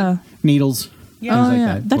 Oh, yeah. needles, Yeah. things Oh, like yeah.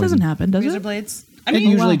 that. That doesn't Poison. happen, does Razor it? blades. It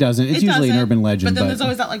usually doesn't. It's usually an urban legend. But then there's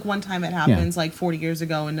always that like one time it happens like 40 years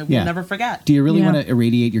ago and we'll never forget. Do you really Yeah. want to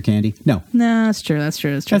irradiate your candy? No. No, that's true. That's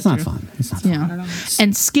true. That's not fun. It's not fun. Yeah.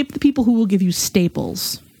 And skip the people who will give you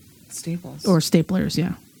staples Staples. or staplers.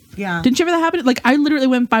 Yeah. yeah. Didn't you ever that happen? Like I literally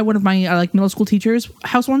went by one of my like middle school teachers'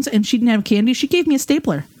 house once, and she didn't have candy. She gave me a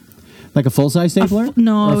stapler. Like a full-size stapler?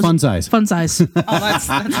 No, Or it was fun size? Fun size Oh,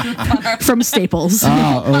 that's from Staples.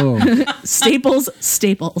 Oh. Staples.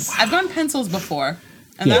 I've gone pencils before.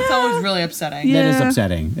 And Yeah. that's always really upsetting. Yeah. That is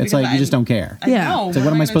upsetting. It's Because like you just don't care. I Yeah. know, It's like,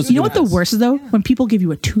 what am I gonna supposed do to You know do what the with this? worst is though? When people give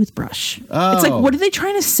you a toothbrush. It's like, Oh. what are they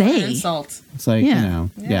trying to say? Insult. It's like, Yeah.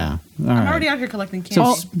 yeah. All I'm right. already out here collecting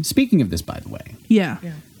So candy. speaking of this, by the way, Yeah.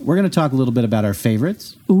 we're going to talk a little bit about our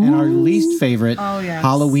favorites and our least favorite Oh, yes.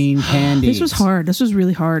 Halloween candies. This was hard. This was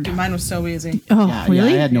really hard. Mine was so easy. Oh, Yeah,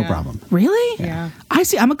 really? I had no Yeah. problem. Really? Yeah. I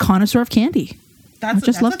see. I'm a connoisseur of candy. That's just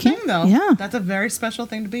that's love a thing, candy. though. Yeah. That's a very special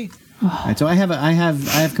thing to be. All right, so I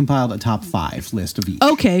have compiled a top 5 list of each.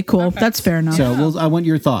 Okay, cool. That's fair enough. So I want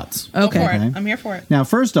your thoughts. Okay. Go for Okay. it. I'm here for it. Now,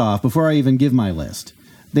 first off, before I even give my list,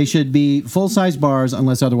 they should be full-size bars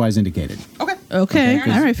unless otherwise indicated. Okay. Okay. Fair enough.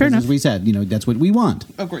 All right. Fair enough. As we said, that's what we want.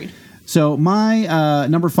 Agreed. So my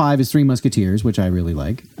number 5 is Three Musketeers, which I really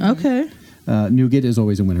like. Okay. Nougat is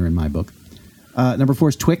always a winner in my book. Number 4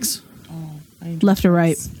 is Twix. Left or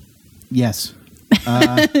right? Yes.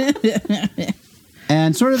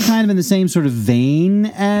 And sort of kind of in the same sort of vein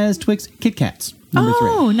as Twix, Kit Kats. Number 3.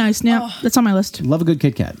 Oh, nice. Now that's on my list. Love a good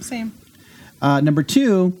Kit Kat. Same. Number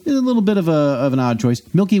 2 is a little bit of an odd choice.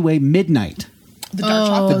 Milky Way Midnight. The dark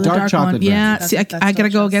chocolate. The dark chocolate one. Yeah. version. See, I That's gotta go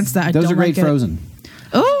delicious. against that. I Those don't are great like it. frozen.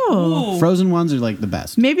 Oh, Frozen ones are like the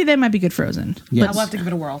best. maybe they might be good frozen. Yes. I will have to give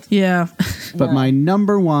it a whirl. Yeah. But my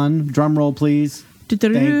number 1, drum roll please,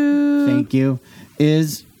 thank you,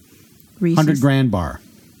 is 100 Reese's. Grand Bar.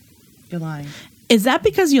 You're lying. Is that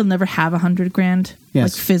because you'll never have $100,000?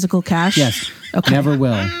 Yes. Like physical cash? Yes. Okay. Never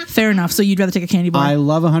will. Fair enough. So you'd rather take a candy bar? I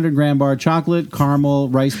love 100-gram bar, chocolate, caramel,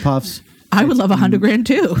 rice puffs. I would love $100,000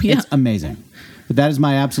 too. Yeah. It's amazing. But that is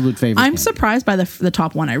my absolute favorite. I'm candy. surprised by the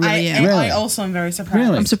top one. I really am. Really? I also am very surprised.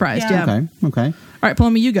 Really? I'm surprised. Yeah. Okay. All right,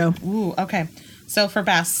 Paloma, you go. Ooh, okay. So for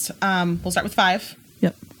best, we'll start with 5.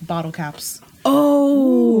 Yep. Bottle caps.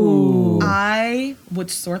 Oh. I would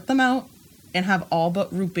sort them out and have all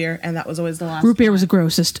but root beer, and that was always the last. Root beer one. was the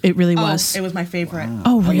grossest. It really was. It was my favorite.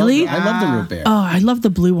 Oh, really? I love the root beer. Oh, I love the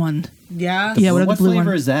blue one. Yeah. Yeah, whatever What the blue flavor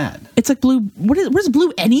one. is that? It's like blue. What is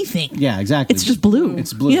blue anything? Yeah, exactly. It's just blue.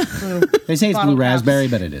 It's blue. Yeah. They say it's Bottle blue caps. raspberry,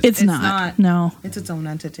 but it is. It's not. not. No. It's its own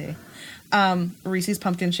entity. Reese's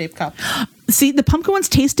pumpkin shaped cup. See, the pumpkin ones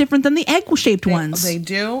taste different than the egg-shaped ones. They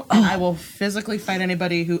do, and I will physically fight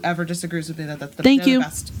anybody who ever disagrees with me that they're Thank the you.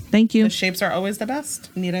 best. Thank you. The shapes are always the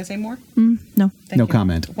best. Need I say more? No. Thank No you.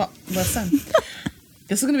 comment. Well, listen.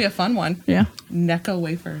 This is going to be a fun one. Yeah. Necco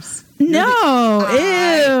wafers. No.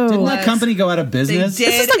 Didn't Ew. that company go out of business? They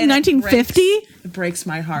did. This is like and it 1950? It breaks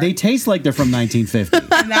my heart. They taste like they're from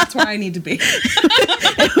 1950. And that's where I need to be.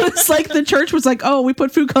 It's like the church was like, oh, we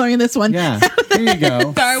put food coloring in this one. Yeah, there you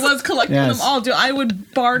go. I was collecting Yes. them all, dude. I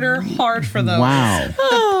would barter hard for those. Wow.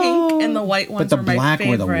 The pink and the white But ones the were my black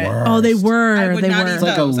favorite. were the worst. Oh, they were. I would They not were. eat It's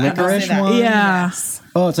like a those. I will say licorice that. one? Yeah. Yes.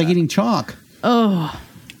 Oh, it's like eating chalk. Oh.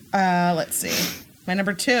 Let's see. My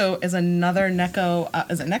number 2 is another Necco.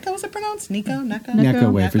 Is it Necco? Is it pronounced? Necco?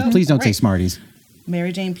 Necco wafers. Please don't say Great. Smarties.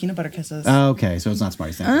 Mary Jane peanut butter kisses. Okay, so it's not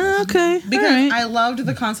Smarties. Thank you. Okay. Because All right. I loved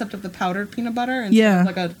the concept of the powdered peanut butter instead Yeah. of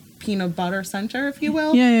like a peanut butter center, if you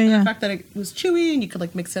will. Yeah, yeah, And yeah. the fact that it was chewy and you could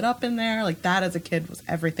like mix it up in there, like that as a kid was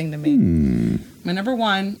everything to me. My number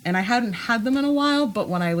 1, and I hadn't had them in a while, but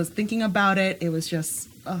when I was thinking about it, it was just,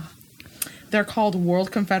 they're called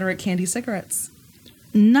World Confederate Candy Cigarettes.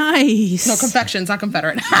 Nice. No, confections, not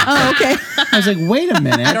Confederate. Oh, okay. I was like, wait a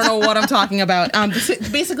minute. I don't know what I'm talking about.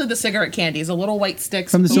 Basically the cigarette candies, the little white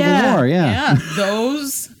sticks. From the Civil Yeah. War, yeah. Yeah,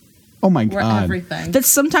 those Oh my were god. everything. That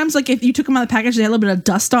sometimes, like, if you took them out of the package, they had a little bit of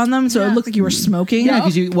dust on them, so it Yeah. looked like you were smoking. Yeah,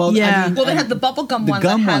 because you. Well, Yeah. I mean, Well, they had the bubble gum The ones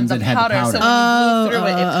gum that had ones the that had the powder, powder. so when you blew through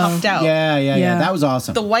it, it puffed out. yeah. Yeah. That was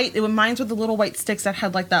awesome. The white, it reminds with the little white sticks that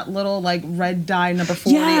had like that little like red dye number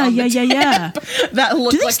 40 Yeah, on the yeah. tip. That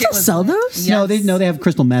looked Do they like still it was sell those? No, they have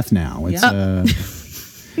crystal meth now. It's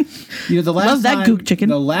the last Love that time, gook chicken.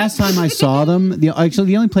 The last time I saw them, the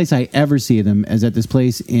only place I ever see them is at this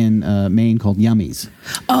place in Maine called Yummy's.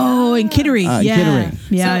 Oh, in Kittery. Yeah. Kittery.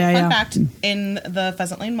 Yeah, So, yeah. fun fact, in the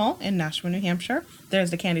Pheasant Lane Mall in Nashua, New Hampshire, there's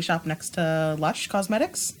the candy shop next to Lush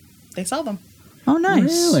Cosmetics. They sell them. Oh, nice.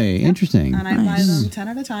 Really interesting. And I buy them 10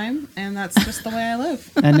 at a time, and that's just the way I live.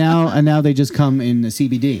 and now they just come in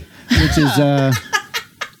CBD, which is a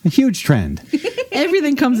huge trend.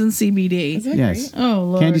 Everything comes in CBD. Yes. Oh,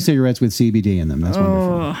 Lord. Candy cigarettes with CBD in them. That's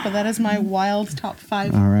wonderful. But that is my wild top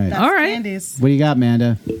 5 All right. best All right. candies. What do you got,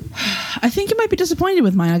 Manda? I think you might be disappointed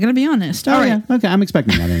with mine. I'm going to be honest. All right. Yeah. Okay, I'm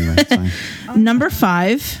expecting that anyway. It's fine. Number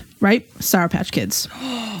 5, right? Sour Patch Kids.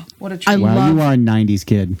 What a treat. Wow, love- you are a 90s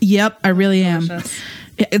kid. Yep, I really am. Delicious.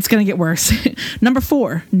 It's going to get worse. Number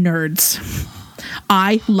 4, Nerds.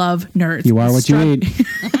 I love Nerds. You are what you eat.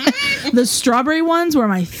 The strawberry ones were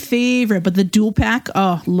my favorite, but the dual pack,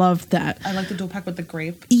 oh, loved that. I like the dual pack with the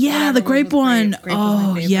grape. Yeah, Whatever the grape was one. Grape was my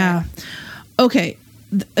Oh, favorite. yeah. Okay.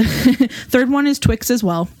 Third one is Twix as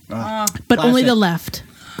well, but only classic. the left.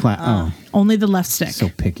 Only the left stick. So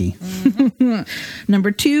picky.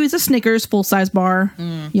 Number 2 is a Snickers full-size bar.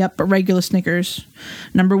 Yep, a regular Snickers.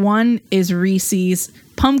 Number 1 is Reese's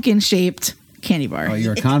pumpkin-shaped candy bar. Oh,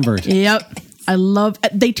 you're a convert. Yep. I love.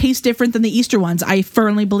 They taste different than the Easter ones. I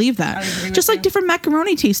firmly believe that. I agree with Just like you. different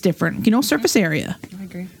macaroni tastes different. Surface area. I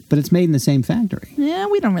agree. But it's made in the same factory. Yeah,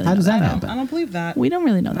 we don't really. How know does that I happen? don't believe that. We don't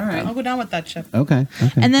really know that. I'll go down with that chip. Okay.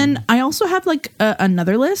 And then I also have like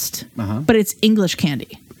another list, but it's English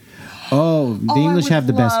candy. Oh, the English have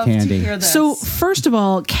the best candy. So first of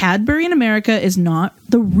all, Cadbury in America is not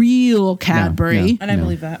the real Cadbury. And I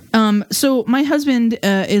believe that. So my husband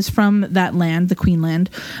is from that land, the Queen land,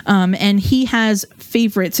 and he has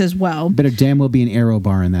favorites as well. Better damn well be an Aero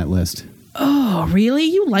bar in that list. Oh, really?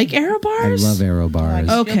 You like Aero I bars? love Aero bars.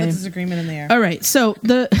 I feel Okay. the disagreement in the air. All right. So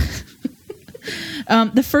the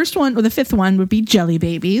first one or the fifth one would be Jelly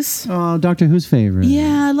Babies. Oh, Doctor Who's favorite.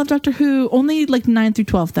 Yeah, I love Doctor Who. Only like 9 through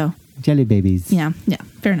 12 though. Jelly babies. Yeah,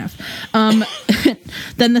 fair enough.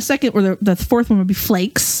 Then the second or the fourth one would be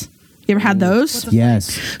Flakes. You ever had those?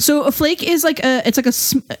 Yes. So a flake is like a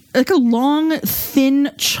long,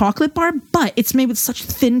 thin chocolate bar, but it's made with such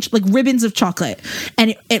thin, like ribbons of chocolate,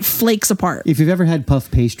 and it flakes apart. If you've ever had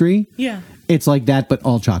puff pastry, Yeah. it's like that, but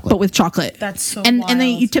all chocolate. But with chocolate. That's so and wild. and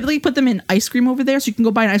you typically put them in ice cream over there, so you can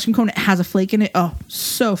go buy an ice cream cone. It has a flake in it. Oh,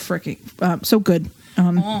 so freaking so good.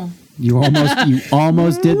 You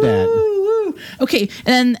almost did that. Woo. Okay,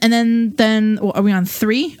 and then are we on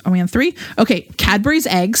 3? Are we on 3? Okay, Cadbury's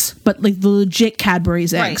eggs, but like the legit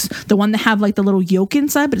Cadbury's eggs, the one that have like the little yolk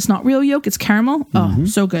inside, but it's not real yolk; it's caramel. Oh,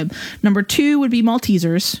 so good. Number 2 would be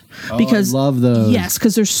Maltesers because I love those. Yes,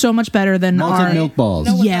 because they're so much better than Malted our milk balls.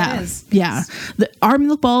 Know what yeah, that is. yeah. Our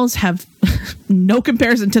milk balls have no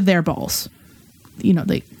comparison to their balls. You know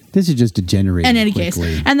they. This is just degenerating. In any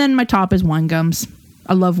quickly. case, and then my top is wine gums.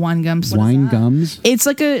 I love wine gums. Wine gums. It's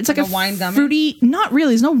like a a wine gummy? fruity. Not really.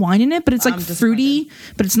 There's no wine in it, but it's like I'm fruity,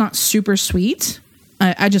 but it's not super sweet.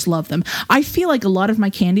 I just love them. I feel like a lot of my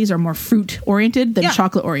candies are more fruit oriented than Yeah.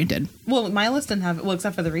 chocolate oriented. Well, my list didn't have it. Well,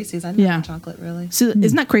 except for the Reese's. I didn't Yeah. have chocolate, really. So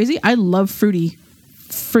isn't that crazy? I love fruity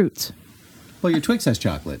fruits. Well, your Twix has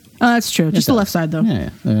chocolate. That's true. Just the left side though. Yeah.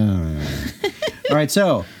 All right.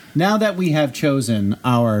 So now that we have chosen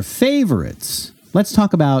our favorites, let's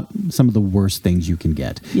talk about some of the worst things you can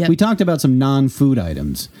get. Yep. We talked about some non-food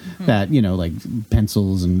items that, like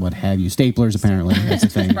pencils and what have you. Staplers, apparently. That's a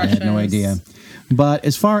thing. I had no Brushes. idea. But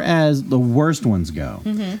as far as the worst ones go,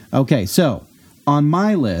 okay, so on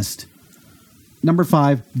my list, number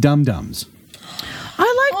 5, Dum Dums.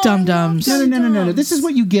 I like Dum Dums. No. This is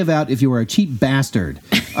what you give out if you are a cheap bastard.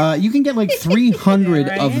 You can get like 300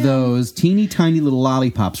 There I of am. those teeny tiny little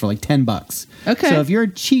lollipops for like $10. Okay. So if you're a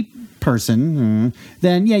cheap person,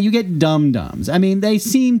 then yeah, you get Dum Dums. I mean, they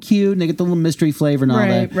seem cute and they get the little mystery flavor and all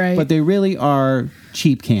Right, that, right. but they really are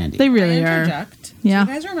cheap candy. They really I are. interject. Yeah.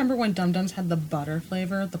 Do you guys remember when Dum Dums had the butter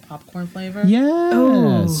flavor, the popcorn flavor?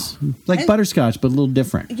 Yes. Like I- butterscotch, but a little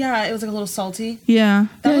different. Yeah, it was like a little salty. Yeah.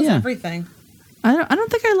 That was yeah. everything. I don't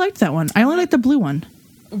think I liked that one. I only like the blue one.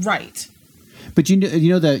 Right. But you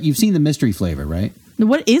know that you've seen the mystery flavor, right?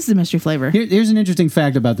 What is the mystery flavor? Here's an interesting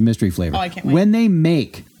fact about the mystery flavor. Oh, I can't wait. When they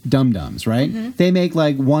make Dum Dums, right? They make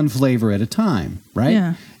like one flavor at a time, right?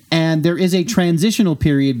 Yeah. And there is a transitional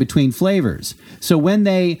period between flavors. So when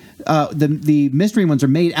they the mystery ones are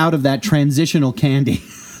made out of that transitional candy.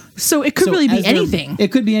 So it could So really be as they're- anything.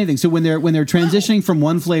 It could be anything. So when they're transitioning from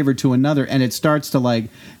one flavor to another, and it starts to like,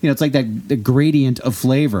 it's like that the gradient of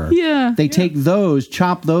flavor. Yeah. They take those,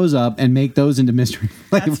 chop those up, and make those into mystery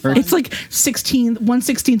flavor. fun. It's like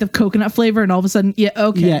 1/16 of coconut flavor, and all of a sudden, yeah,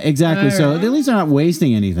 okay. Yeah, exactly. So at least they're not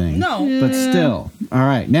wasting anything. No. But still. All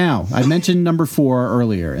right. Now, I mentioned number 4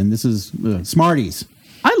 earlier, and this is Smarties.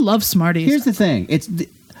 I love Smarties. Here's the thing.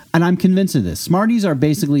 And I'm convinced of this. Smarties are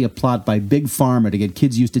basically a plot by Big Pharma to get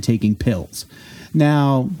kids used to taking pills.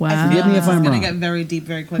 Now, Wow. forgive me if This is I'm going wrong. to get very deep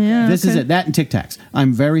very quickly. Yeah. This is Okay. it. That and Tic Tacs.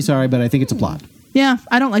 I'm very sorry, but I think it's a plot. Yeah,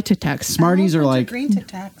 I don't like Tic Tacs. Smarties are Bunch of like, green Tic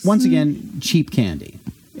Tacs. once again, cheap candy.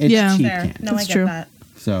 It's Yeah. cheap Fair. candy. No, I That's get true. that.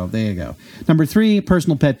 So there you go. Number 3,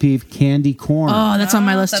 personal pet peeve, candy corn. Oh, that's on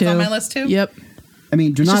my list That's too. on my list, too? Yep. I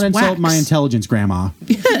mean, do It's not just insult wax. my intelligence, Grandma.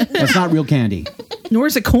 That's not real candy. Nor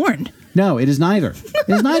is it corn. No, it is neither.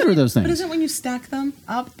 It is neither of those But things. isn't when you stack them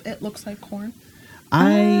up, it looks like corn?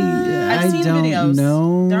 I I've seen don't videos.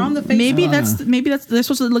 know. They're on the Facebook. Maybe that's they're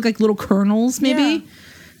supposed to look like little kernels. Maybe.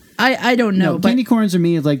 Yeah. I don't know, No, but candy corns are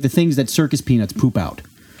me is like the things that circus peanuts poop out.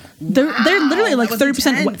 they're literally like that was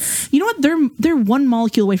 30%. intense. You know what? They're one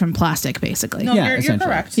molecule away from plastic, basically. No, Yeah, you're essentially.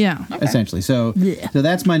 correct. Yeah. Okay. Essentially. So Yeah.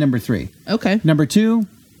 that's my number 3. Okay. Number 2,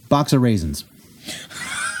 box of raisins.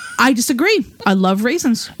 I disagree. I love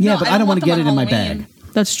raisins. Yeah, No, but I I don't don't want to want get it them in my on Halloween.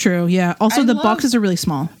 bag That's true. Yeah. Also, I the love- boxes are really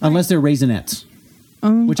small. unless they're raisinettes,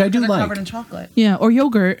 which I do They're like. covered in chocolate. Yeah. Or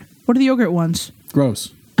yogurt. What are the yogurt ones?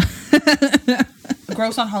 Gross.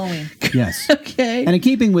 Gross on Halloween. Yes. Okay. And in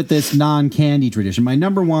keeping with this non-candy tradition, my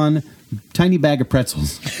number 1, tiny bag of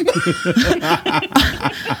pretzels.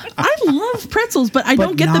 I love pretzels, but I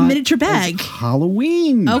don't get the not miniature as bag.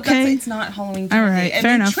 Halloween. Okay. It's not Halloween All candy. right, And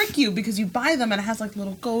fair they enough. trick you because you buy them and it has like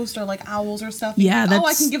little ghosts or like owls or stuff. Yeah, You think, I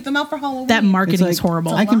that's- can give them out for Halloween. That It's marketing like, is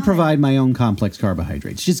horrible. I can lie. provide my own complex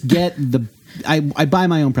carbohydrates. Just get the. I buy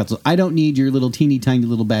my own pretzels. I don't need your little teeny tiny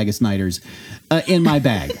little bag of Snyder's in my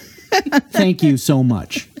bag. Thank you so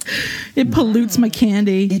much. It pollutes my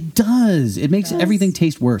candy. It does. It makes everything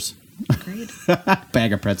taste worse. Agreed.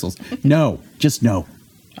 Bag of pretzels. No, just no.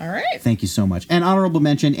 All right. Thank you so much. And honorable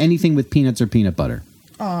mention: anything with peanuts or peanut butter.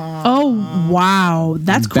 Oh wow,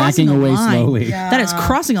 that's crossing Backing a away line. slowly. That is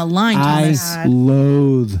crossing a line, I Thomas.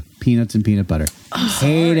 loathe peanuts and peanut butter. Hate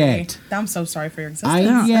Sorry. it. I'm so sorry for your existence. I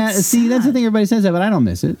Yeah, yeah. that's See, that's the sad. thing. Everybody says that, but I don't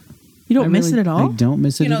miss it. You don't miss it at all? I don't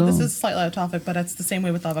miss it You know, at all. this is slightly off topic, but it's the same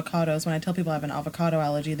way with avocados. When I tell people I have an avocado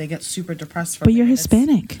allergy, they get super depressed from But it. you're It's-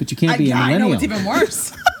 Hispanic. But you can't be a I millennial. know it's even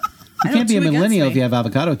worse. You can't be a millennial if you have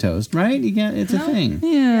avocado toast, right? You can't. It's a thing.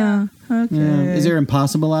 Yeah. Okay. Yeah. Is there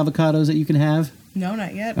impossible avocados that you can have? No,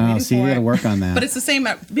 not yet. Oh, Waiting see, for you got to it. work on that. But it's the same.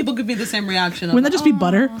 People give me the same reaction. Wouldn't that just be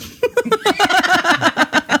butter?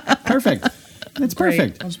 Perfect. That's Great.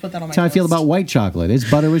 perfect. I'll just put that on my That's how I feel toast. about white chocolate. It's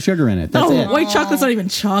butter with sugar in it. That's it. White chocolate's not even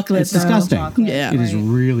chocolate. It's though. disgusting. Yeah. It is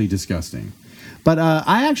really disgusting. But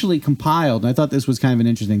I actually compiled, and I thought this was kind of an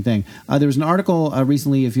interesting thing. There was an article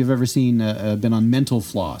recently, if you've ever been on Mental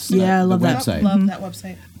Floss. Yeah, I love the that. website. Love that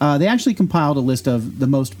website. They actually compiled a list of the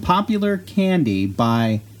most popular candy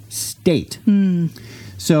by state.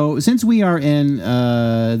 So since we are in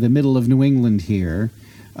the middle of New England here,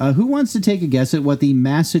 who wants to take a guess at what the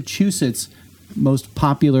Massachusetts most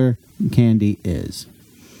popular candy is?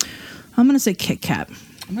 I'm going to say Kit Kat.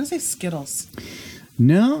 I'm gonna say Skittles.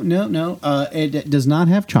 No. It does not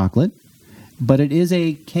have chocolate, but it is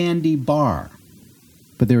a candy bar.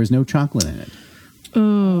 But there is no chocolate in it.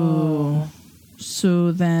 Oh.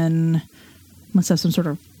 So then must have some sort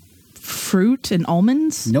of fruit and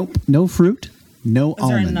almonds? Nope. No fruit. No Is there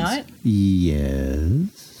a almonds. nut?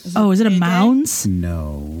 Yes. Is it a AJ? Mounds?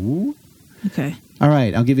 No. Okay. All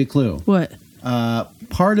right. I'll give you a clue. What?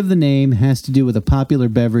 Part of the name has to do with a popular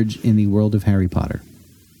beverage in the world of Harry Potter.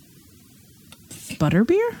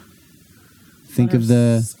 Butterbeer? Think of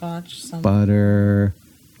the Scotch. Something. butter.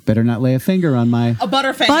 Better not lay a finger on my A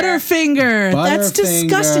Butterfinger. Butterfinger. That's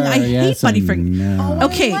disgusting. I hate Yes, I Butterfinger. know. Oh,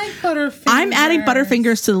 Okay. I like Butterfingers. I'm adding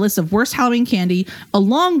Butterfingers to the list of worst Halloween candy,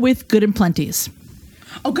 along with Good and Plenty's.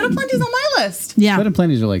 Oh, Good and Plenty's on my list. Yeah, Good and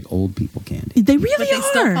Plenty's are like old people candy. they really But they are.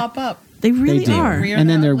 still pop up. They really They do. are. Weird And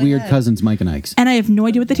then they're ugly weird head. cousins, Mike and Ike's. And I have no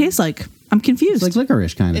idea what they taste like. I'm confused. It's like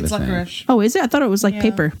licorice kind of It's a thing. licorice. Oh, is it? I thought it was like Yeah.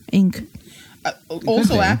 paper, ink.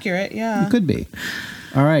 Also be. accurate, yeah. It could be.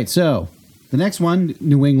 All right, so the next one,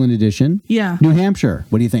 New England edition. Yeah. New Hampshire.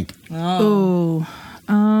 What do you think? Oh.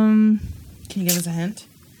 Can you give us a hint?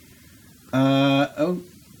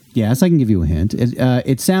 Yes, I can give you a hint.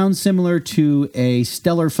 It sounds similar to a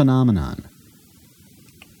stellar phenomenon.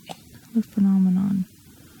 The phenomenon.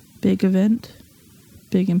 Big event.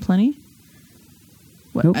 Big and plenty.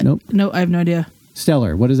 What? Nope. No, I have no idea.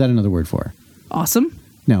 Stellar. What is that another word for? Awesome.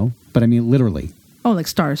 No, but I mean literally. Oh, like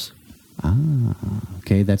stars.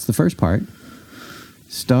 Okay, that's the first part.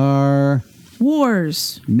 Star.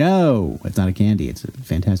 Wars. No, it's not a candy. It's a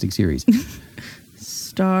fantastic series.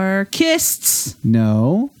 Star Kists.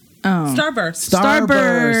 No. Starburst.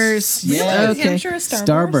 Starburst. Yeah. Is Hampshire a Starburst?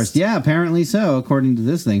 Starburst. Yeah, apparently so, according to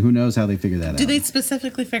this thing. Who knows how they figure that out? Do they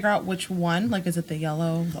specifically figure out which one? Like, is it the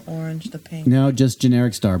yellow, the orange, the pink? No, just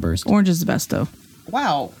generic Starburst. Orange is the best, though.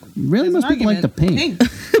 Wow. Really, There's most an people like the argument.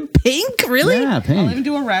 pink. Pink? Really? Yeah, I'll pink. even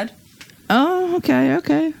do a red. Oh,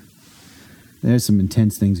 okay. There's some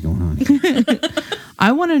intense things going on here.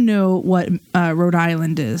 I want to know what Rhode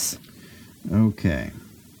Island is. Okay.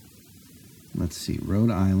 Let's see.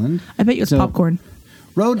 Rhode Island. I bet you it's So- popcorn.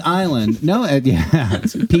 Rhode Island. No, yeah.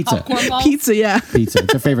 It's pizza. Popcorn balls? Pizza, yeah. Pizza.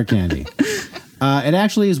 It's our favorite candy. It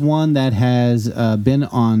actually is one that has been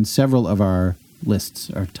on several of our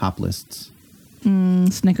lists, our top lists.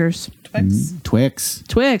 Snickers. Twix. Twix.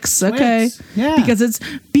 Twix, okay. Twix, yeah. Because it's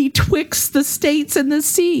betwixt the states and the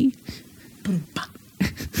sea.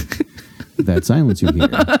 That silence you hear.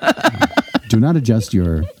 Do not adjust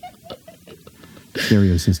your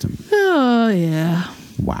stereo system. Oh, yeah.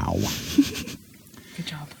 Wow. Good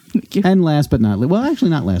job. And last but not least, well, actually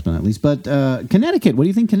not last but not least, but Connecticut. What do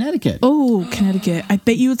you think, Connecticut? Oh, Connecticut. I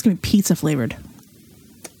bet you it's going to be pizza flavored.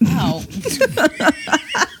 Wow.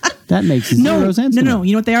 That makes zero sense. to No. me.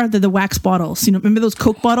 You know what they are? They're the wax bottles. You know, remember those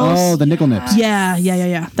Coke bottles? Oh, the nickel nips. Yeah.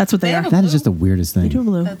 That's what they They are. have a- That is just the weirdest They do thing.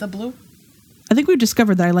 blue. The blue? I think we've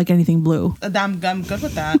discovered that I like anything blue. I'm good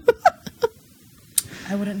with that.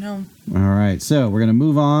 I wouldn't know. All right, so we're going to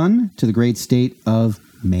move on to the great state of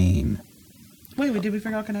Maine. Wait, did we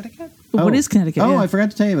figure out Connecticut? What is Connecticut? Oh, Yeah. I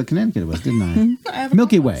forgot to tell you what Connecticut was, didn't I? I have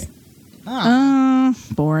Milky a Way.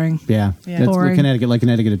 Boring. Yeah, Yeah. that's Boring. Connecticut, like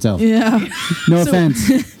Connecticut itself. Yeah. No offense.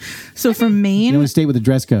 You So for Maine, know, a state with a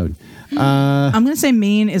dress code. I'm going to say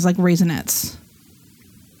Maine is like Raisinets.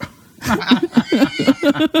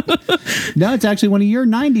 No, it's actually one of your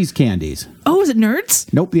 90s candies. Oh, is it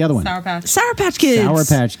Nerds? Nope, the other one. Sour Patch. Sour Patch Kids. Sour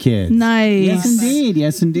Patch Kids. Nice. Yes, indeed.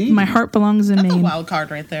 Yes, indeed. My heart belongs in That's a Maine. wild card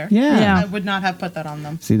right there. Yeah. Yeah. I would not have put that on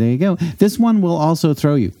them. See, there you go. This one will also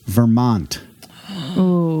throw you. Vermont.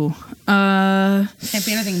 Oh. Can't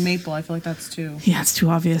be anything maple. I feel like that's too. Yeah, it's too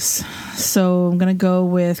obvious. So I'm going to go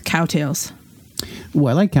with Cowtails. Oh,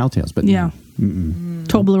 I like cowtails, but Yeah. no.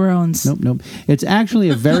 Toblerones. Nope. It's actually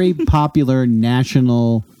a very popular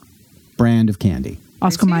national brand of candy.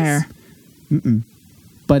 Oscar Mayer.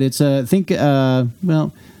 But it's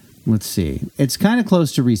let's see. It's kind of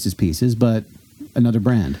close to Reese's Pieces, but another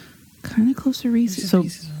brand. Kind of close to Reese's. So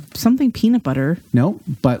something peanut butter. No,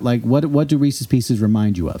 but like what do Reese's Pieces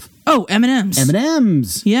remind you of? Oh, M&M's.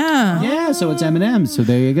 M&M's. Yeah. Yeah, so it's M&M's. So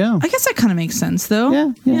there you go. I guess that kind of makes sense, though.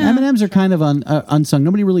 Yeah. M&M's are kind of unsung.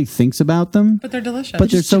 Nobody really thinks about them. But they're delicious.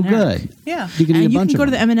 But they're just so generic. good. Yeah. You can eat a And you bunch can go of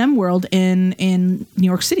to the them. M&M world in New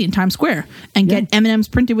York City, in Times Square, and get M&M's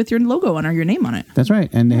printed with your logo on or your name on it. That's right.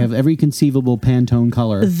 And they have every conceivable Pantone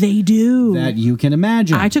color They do. that you can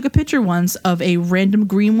imagine. I took a picture once of a random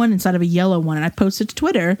green one inside of a yellow one, and I posted to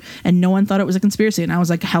Twitter, and no one thought it was a conspiracy. And I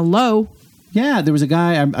was like, hello. Yeah, there was a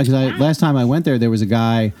guy. Last time I went there was a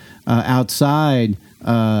guy outside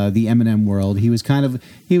the M&M world. He was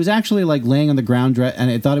actually like laying on the ground,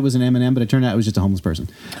 and I thought it was an M&M, but it turned out it was just a homeless person.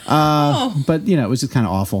 But it was just kind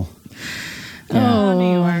of awful. Oh,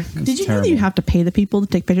 New York. Did you know that you have to pay the people to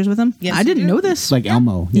take pictures with them? Yes, I you didn't do. know this. Like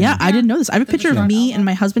Elmo. Yeah, I didn't know this. I have a picture of me and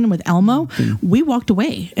my husband with Elmo. We walked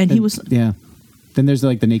away, and he was. Yeah. Then there's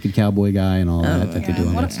like the naked cowboy guy and all that they do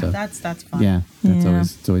on that stuff. That's fun. Yeah,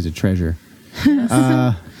 it's always a treasure.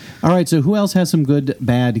 All right, so who else has some good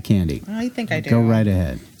bad candy? I think I do. Go right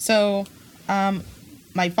ahead. So,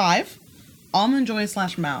 my 5, Almond Joy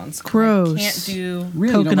 / Mounds. Gross. I can't do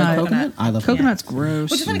Really, you don't like Coconut. coconut? I love Coconut's coconut.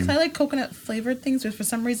 gross. Which is funny because I like coconut flavored things, but for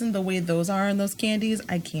some reason the way those are in those candies,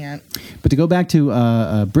 I can't. But to go back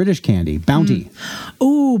to British candy, Bounty.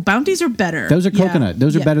 Ooh, Bounties are better. Those are Yeah. coconut.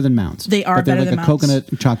 Those are Yeah. better than Mounds. They are but they're better like than a Mounds.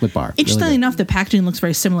 coconut chocolate bar. Interestingly Really good. enough, the packaging looks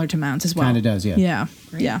very similar to Mounds as well. Kinda does, yeah. Yeah.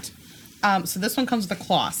 Great. Yeah. So this one comes with a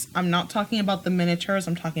cloth. I'm not talking about the miniatures.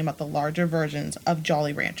 I'm talking about the larger versions of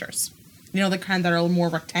Jolly Ranchers. You know, the kind that are a little more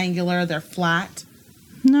rectangular. They're flat.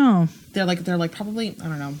 No, They're like probably, I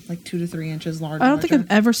don't know, like 2 to 3 inches large. I don't think I've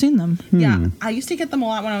ever seen them. Yeah, I used to get them a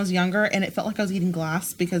lot when I was younger, and it felt like I was eating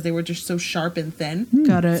glass because they were just so sharp and thin.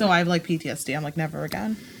 Got it. So I have like PTSD. I'm like, never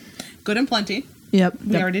again. Good and Plenty. Yep.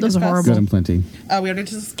 We already Those are discussed. horrible. Good and plenty. We already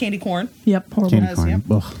discussed candy corn. Yep. Horrible. Candy Yes, corn. yep.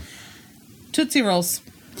 Ugh. Tootsie Rolls.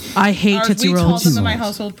 I hate Or as Tootsie we call Rolls. them in my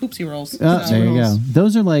household, Poopsie Rolls. Oh, So- there you go.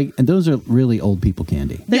 Those are really old people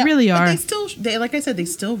candy. They really but are. They like I said, they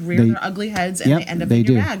still rear They- their ugly heads and Yep, they end up they in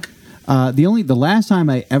your do. bag. The last time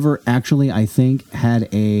I ever actually, I think, had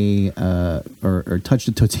a or touched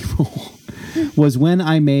a Tootsie Roll was when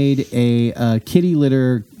I made a kitty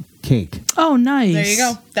litter cake, Oh, nice. There you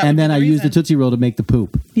go. That would and be then the I used the reason. Tootsie Roll to make the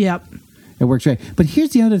poop. Yep. It works right. But here's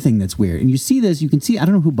the other thing that's weird. And you see this, you can see, I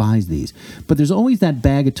don't know who buys these, but there's always that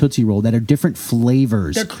bag of Tootsie Roll that are different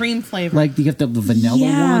flavors. They're cream flavored. Like you get the vanilla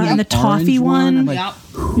Yeah, one and the toffee orange one. I'm like, Yep.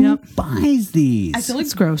 who Yep. buys these? I feel like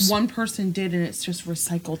It's gross. one person did and it's just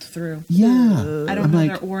recycled through. yeah. I don't I'm know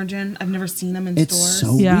like, their origin. I've never seen them in it's stores.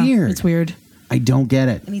 so Yeah. weird. It's weird. I don't get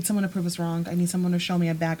it. I need someone to prove us wrong. I need someone to show me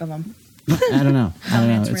a bag of them. I don't know. Tell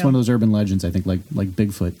me it's It's real. one of those urban legends, I think, like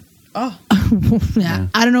Bigfoot. Oh, Yeah.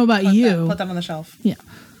 I don't know about you. Put that on the shelf. Yeah.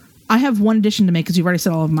 I have one addition to make because you've already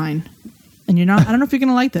said all of mine. And you're not, I don't know if you're going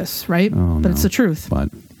to like this, right? Oh, but no. it's the truth. But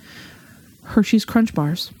Hershey's Crunch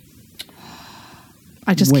Bars.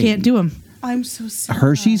 I just Wait. can't do them. I'm so sad.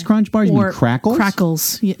 Hershey's Crunch Bars? You mean Crackles?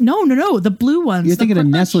 Crackles. Yeah. No. The blue ones. You're The thinking of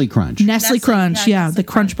crunch. Nestle Crunch. Nestle Crunch. yeah, Yeah, Nestle the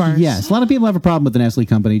Crunch Crunch. Bars. Yes, a lot of people have a problem with the Nestle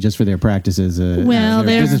company just for their practices. Well, their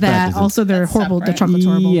there's business that. practices. Also, they're That's horrible. The separate. chocolate's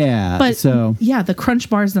horrible. Yeah, But so- yeah, the Crunch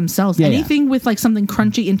Bars themselves. Yeah, yeah. Anything with like something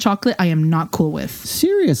crunchy in chocolate, I am not cool with.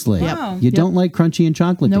 Seriously, Wow. you don't like crunchy and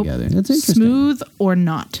chocolate Nope. together. That's interesting. Smooth or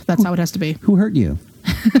not. That's how it has to be. Who hurt you?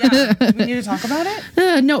 Yeah, we need to talk about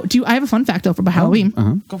it. No, I have a fun fact though for Halloween.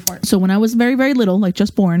 Go for it. So when I was very, very little, like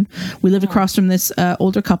just born, we lived across from this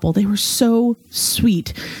older couple. They were so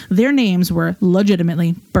sweet. Their names were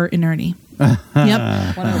legitimately Bert and Ernie.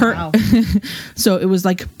 Yep. Wow. So it was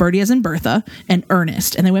like Bertie as in Bertha and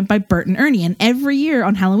Ernest, and they went by Bert and Ernie. And every year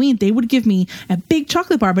on Halloween, they would give me a big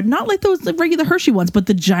chocolate bar, but not like those regular Hershey ones, but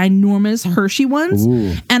the ginormous Hershey ones.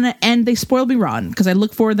 Ooh. And they spoiled me rotten because I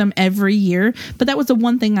look for them every year. But that was the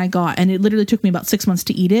one thing I got, and it literally took me about 6 months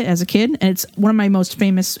to eat it as a kid. And it's one of my most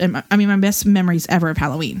famous, my best memories ever of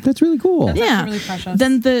Halloween. That's really cool. That's Yeah. really precious.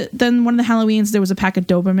 Then one of the Halloweens there was a pack of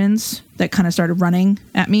Dobermans that kind of started running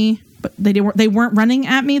at me. But they weren't running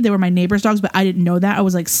at me. They were my neighbor's dogs, but I didn't know that. I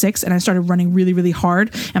was like 6, and I started running really, really hard.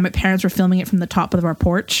 And my parents were filming it from the top of our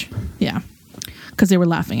porch. Yeah, because they were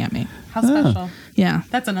laughing at me. How special. Yeah,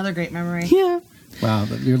 That's another great memory. yeah. Wow,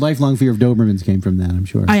 your lifelong fear of Dobermans came from that, I'm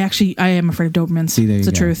sure. I am afraid of Dobermans. See, there you it's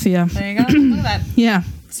the go. truth. Yeah, There you go. Look at that. yeah.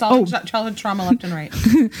 Solid childhood trauma left and right.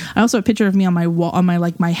 I also have a picture of me on my wall, on my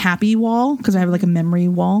my happy wall, because I have like a memory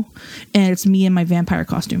wall, and it's me in my vampire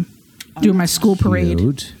costume doing my school parade.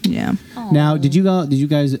 Cute. Yeah. Now, did you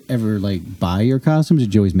guys ever like buy your costumes, or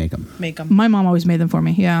did you always make them? Make them. My mom always made them for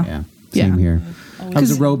me. Yeah. Yeah. Same here. I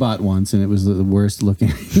was a robot once, and it was the worst looking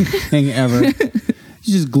thing ever.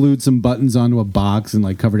 She just glued some buttons onto a box and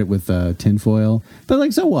like covered it with tinfoil. But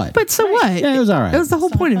like, so what? But so what? Yeah, it was all right. It was the whole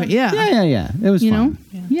point of it. Yeah. Yeah. It was You fun.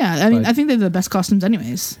 know? Yeah. I mean, But- I think they're the best costumes,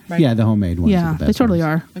 anyways. Right. Yeah, the homemade ones. Yeah, are the they best totally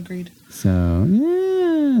ones. are. Agreed. So,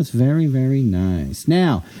 yeah, it's very, very nice.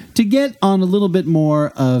 Now, to get on a little bit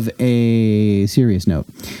more of a serious note,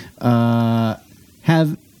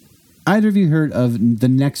 have either of you heard of the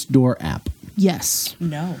Nextdoor app? Yes.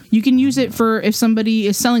 No. You can use it for if somebody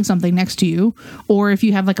is selling something next to you, or if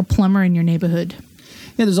you have like a plumber in your neighborhood.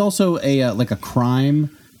 Yeah, there's also a like a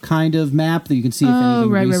crime kind of map that you can see if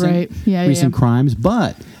anything right. Yeah, recent crimes.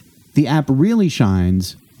 But the app really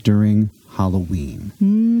shines during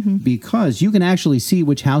Halloween because you can actually see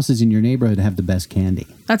which houses in your neighborhood have the best candy.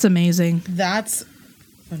 That's amazing. That's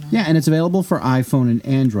phenomenal. Yeah, and it's available for iPhone and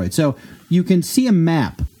Android. So you can see a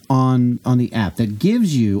map on the app that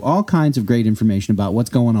gives you all kinds of great information about what's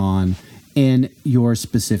going on in your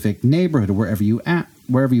specific neighborhood or wherever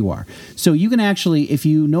you are. So you can actually, if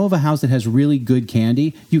you know of a house that has really good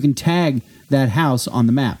candy, you can tag that house on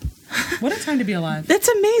the map. What a time to be alive. That's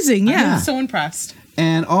amazing. Yeah. I'm so impressed.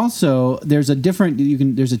 And also, there's a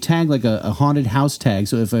tag like a haunted house tag.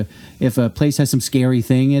 So if a place has some scary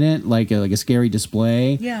thing in it, like a scary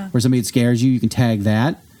display, or somebody that scares you, you can tag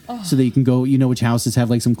that. So that you can go, which houses have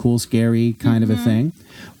like some cool, scary kind of a thing.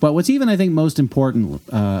 But what's even, I think, most important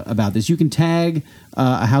about this, you can tag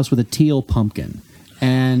a house with a teal pumpkin.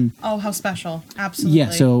 And Oh, how special. Absolutely. yeah,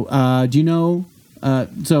 so do you know,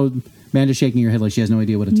 so Amanda's shaking her head like she has no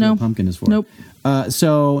idea what a teal pumpkin is for. Nope.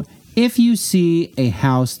 So if you see a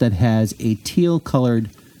house that has a teal-colored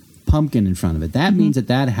pumpkin in front of it, that means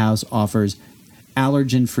that house offers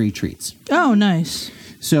allergen-free treats. Oh, nice.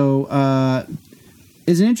 So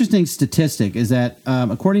is an interesting statistic is that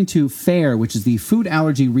according to FARE, which is the Food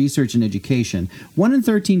Allergy Research and Education, 1 in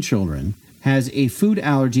 13 children has a food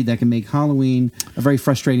allergy that can make Halloween a very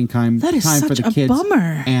frustrating time That is for such the a kids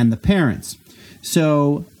bummer. and the parents.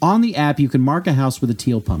 So on the app, you can mark a house with a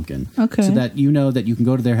teal pumpkin, Okay. so that you know that you can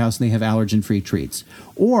go to their house and they have allergen-free treats.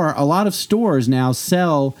 Or a lot of stores now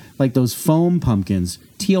sell like those foam pumpkins,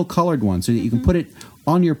 teal-colored ones, so that you can put it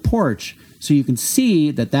on your porch, so you can see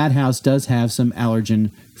that house does have some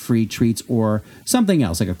allergen-free treats or something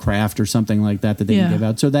else, like a craft or something like that they can give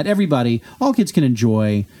out, so that all kids can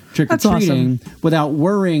enjoy trick-or-treating without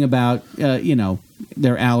worrying about,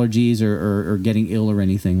 their allergies or getting ill or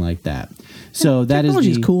anything like that. So that is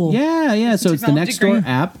Technology's cool. Yeah. So it's the Technology Nextdoor green.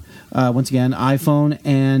 app. Once again, iPhone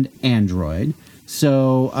and Android.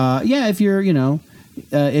 So if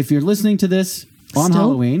you're listening to this on Still?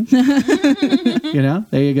 Halloween,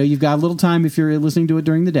 there you go. You've got a little time if you're listening to it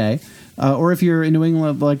during the day, or if you're in New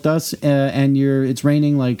England like us and it's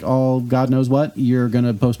raining like all God knows what, you're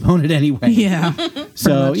gonna postpone it anyway. Yeah.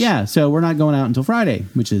 So we're not going out until Friday,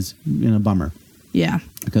 which is a bummer Yeah.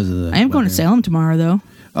 because of the. I am going to weather. Salem tomorrow, though.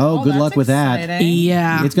 Oh, good that's luck with that. exciting.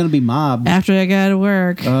 Yeah. It's going to be mobbed. After I got to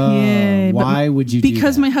work. Yay. But Why would you do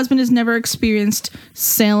Because that? my husband has never experienced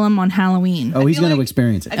Salem on Halloween. Oh, he's feel going to like-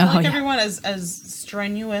 experience I it. feel Oh, like yeah. everyone, as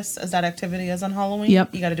strenuous as that activity is on Halloween,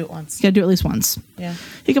 Yep. you got to do it once. You got to do it at least once. Yeah.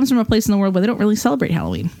 He comes from a place in the world where they don't really celebrate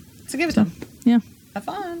Halloween. So give it to him. Yeah. Have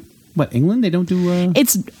fun. What, England? They don't do...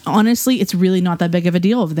 It's honestly, it's really not that big of a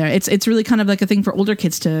deal over there. It's really kind of like a thing for older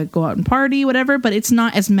kids to go out and party, whatever, but it's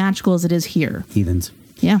not as magical as it is here. heathens.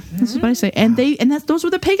 Yeah, that's what I say. And those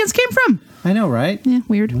where the pagans came from. I know, right? Yeah,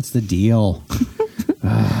 weird. What's the deal?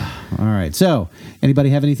 All right. So, anybody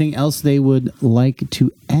have anything else they would like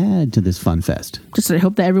to add to this fun fest? Just I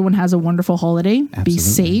hope that everyone has a wonderful holiday. Absolutely. Be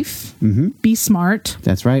safe. Be smart.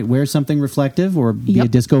 That's right. Wear something reflective or be a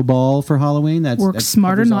Yep. disco ball for Halloween. Work that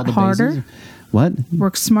smarter, covers all not the harder. bases. What?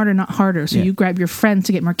 Work smarter, not harder. So Yeah. you grab your friends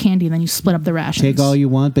to get more candy, and then you split up the rations. Take all you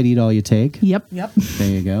want, but eat all you take. Yep. Yep. There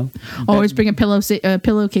you go. Always bring a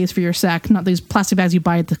pillowcase for your sack, not these plastic bags you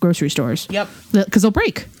buy at the grocery stores. Yep. Because they'll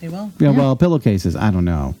break. They will. Yeah, well, pillowcases, I don't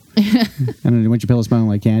know. I don't know. Want your pillow smelling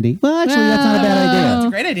like candy? Well, actually, that's not a bad idea. That's a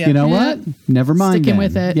great idea. You know what? Never mind. Sticking then.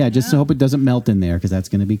 with it. Yeah, just hope it doesn't melt in there because that's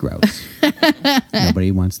going to be gross.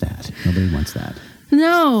 Nobody wants that. Nobody wants that.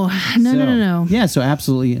 No. Yeah, so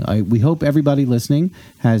absolutely. We hope everybody listening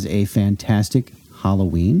has a fantastic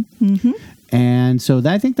Halloween. Mm-hmm. And so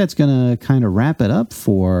I think that's going to kind of wrap it up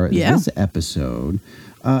for this episode.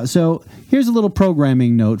 So here's a little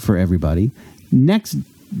programming note for everybody. Next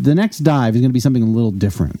the next dive is going to be something a little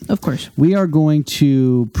different. Of course. We are going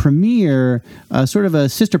to premiere sort of a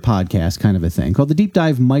sister podcast kind of a thing called the Deep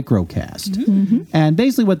Dive Microcast. And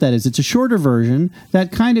basically what that is, it's a shorter version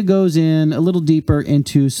that kind of goes in a little deeper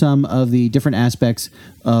into some of the different aspects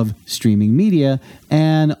of streaming media.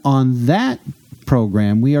 And on that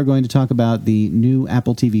program, we are going to talk about the new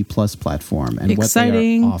Apple TV Plus platform and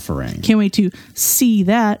Exciting. what they are offering. Can't wait to see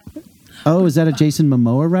that. Oh, is that a Jason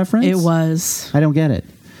Momoa reference? It was. I don't get it.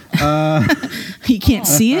 You can't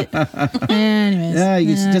see it? Anyways. Yeah,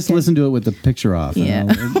 you can just listen to it with the picture off.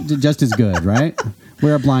 Yeah. Just as good, right?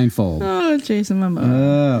 Wear a blindfold. Oh, Jason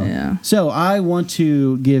Momoa. Yeah. So I want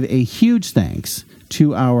to give a huge thanks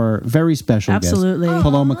to our very special Absolutely. guest,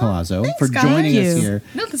 Paloma Colazo, for guys. joining Thank us you. here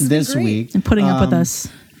No, this has been this great. week. And putting up with us.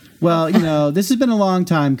 Well, this has been a long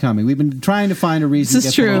time coming. We've been trying to find a reason This to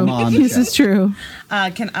is get true. Paloma on the This show. is true.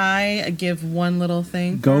 Can I give one little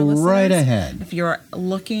thing? for Go our listeners? right ahead. If you're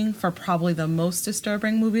looking for probably the most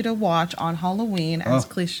disturbing movie to watch on Halloween, as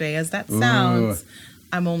cliche as that sounds,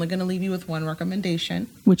 I'm only going to leave you with one recommendation.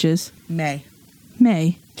 Which is May.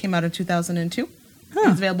 May. Came out in 2002. It's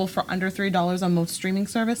available for under $3 on most streaming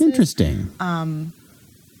services. Interesting.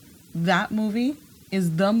 That movie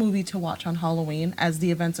is the movie to watch on Halloween as the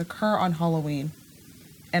events occur on Halloween.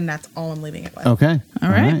 And that's all I'm leaving it with. Okay. All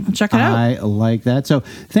right. I'll check it out. I like that. So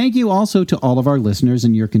thank you also to all of our listeners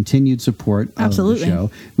and your continued support Absolutely. of the show.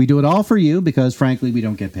 We do it all for you because, frankly, we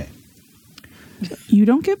don't get paid. You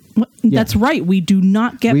don't get... That's right. We do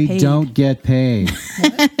not get We paid. don't get paid.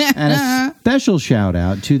 And a special shout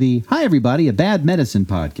out to the Hi Everybody, a Bad Medicine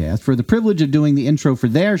podcast for the privilege of doing the intro for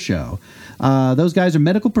their show. Those guys are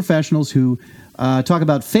medical professionals who talk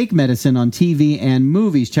about fake medicine on TV and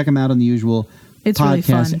movies. Check them out on the usual It's really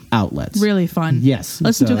podcast fun. outlets. Really fun. Yes.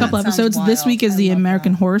 Listen to a So- couple That sounds episodes. This wild. week is I the love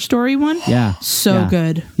American that. Horror Story one. Yeah. So Yeah.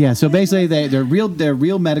 good. Yeah, so basically they're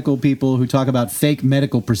real medical people who talk about fake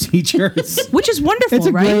medical procedures. Which is wonderful, It's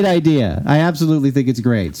a right? great idea. I absolutely think it's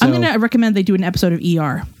great. So, I'm going to recommend they do an episode of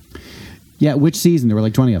ER. yeah, which season? There were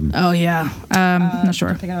like 20 of them. Oh, yeah. Not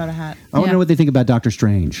sure. Picking out a hat. I wonder yeah. what they think about Doctor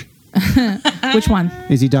Strange. Which one?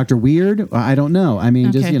 Is he Doctor Weird? I don't know. I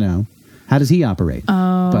mean, just, Okay. how does he operate?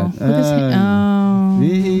 Oh. But,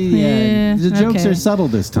 Yeah, the jokes okay. are subtle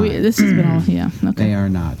this time. This has been all, yeah. Okay. They are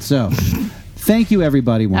not. So, thank you,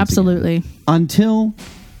 everybody, once Absolutely. again. Until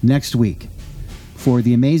next week, for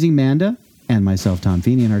the amazing Manda and myself, Tom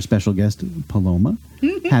Feeney, and our special guest, Paloma,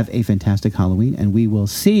 have a fantastic Halloween, and we will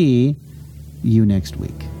see you next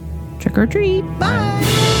week. Trick or treat.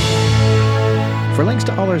 For links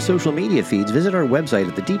to all our social media feeds, visit our website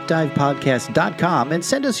at thedeepdivepodcast.com and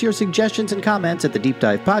send us your suggestions and comments at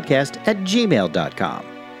thedeepdivepodcast@gmail.com.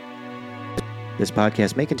 This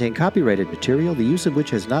podcast may contain copyrighted material, the use of which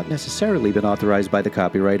has not necessarily been authorized by the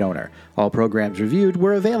copyright owner. All programs reviewed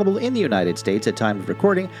were available in the United States at time of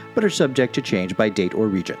recording, but are subject to change by date or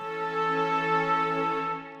region.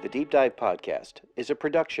 The Deep Dive Podcast is a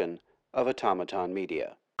production of Automaton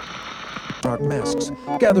Media. Dark masks,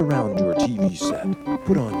 gather round your TV set.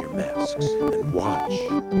 Put on your masks and watch.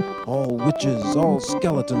 All witches, all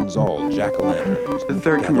skeletons, all jack-o'-lanterns. The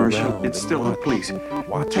third Gather commercial. round It's and still on, watch. please.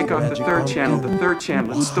 Watch Take off the magic third on channel. camera. The third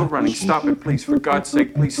channel. It's still running. Stop it, please. For God's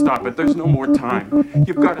sake, please stop it. There's no more time.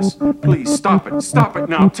 You've got to... Please, stop it. Stop it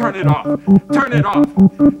now. Turn it off. Turn it off.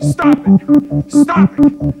 Stop it. Stop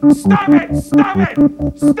it. Stop it. Stop it.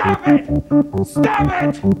 Stop it. Stop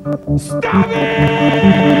it. Stop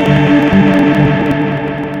it.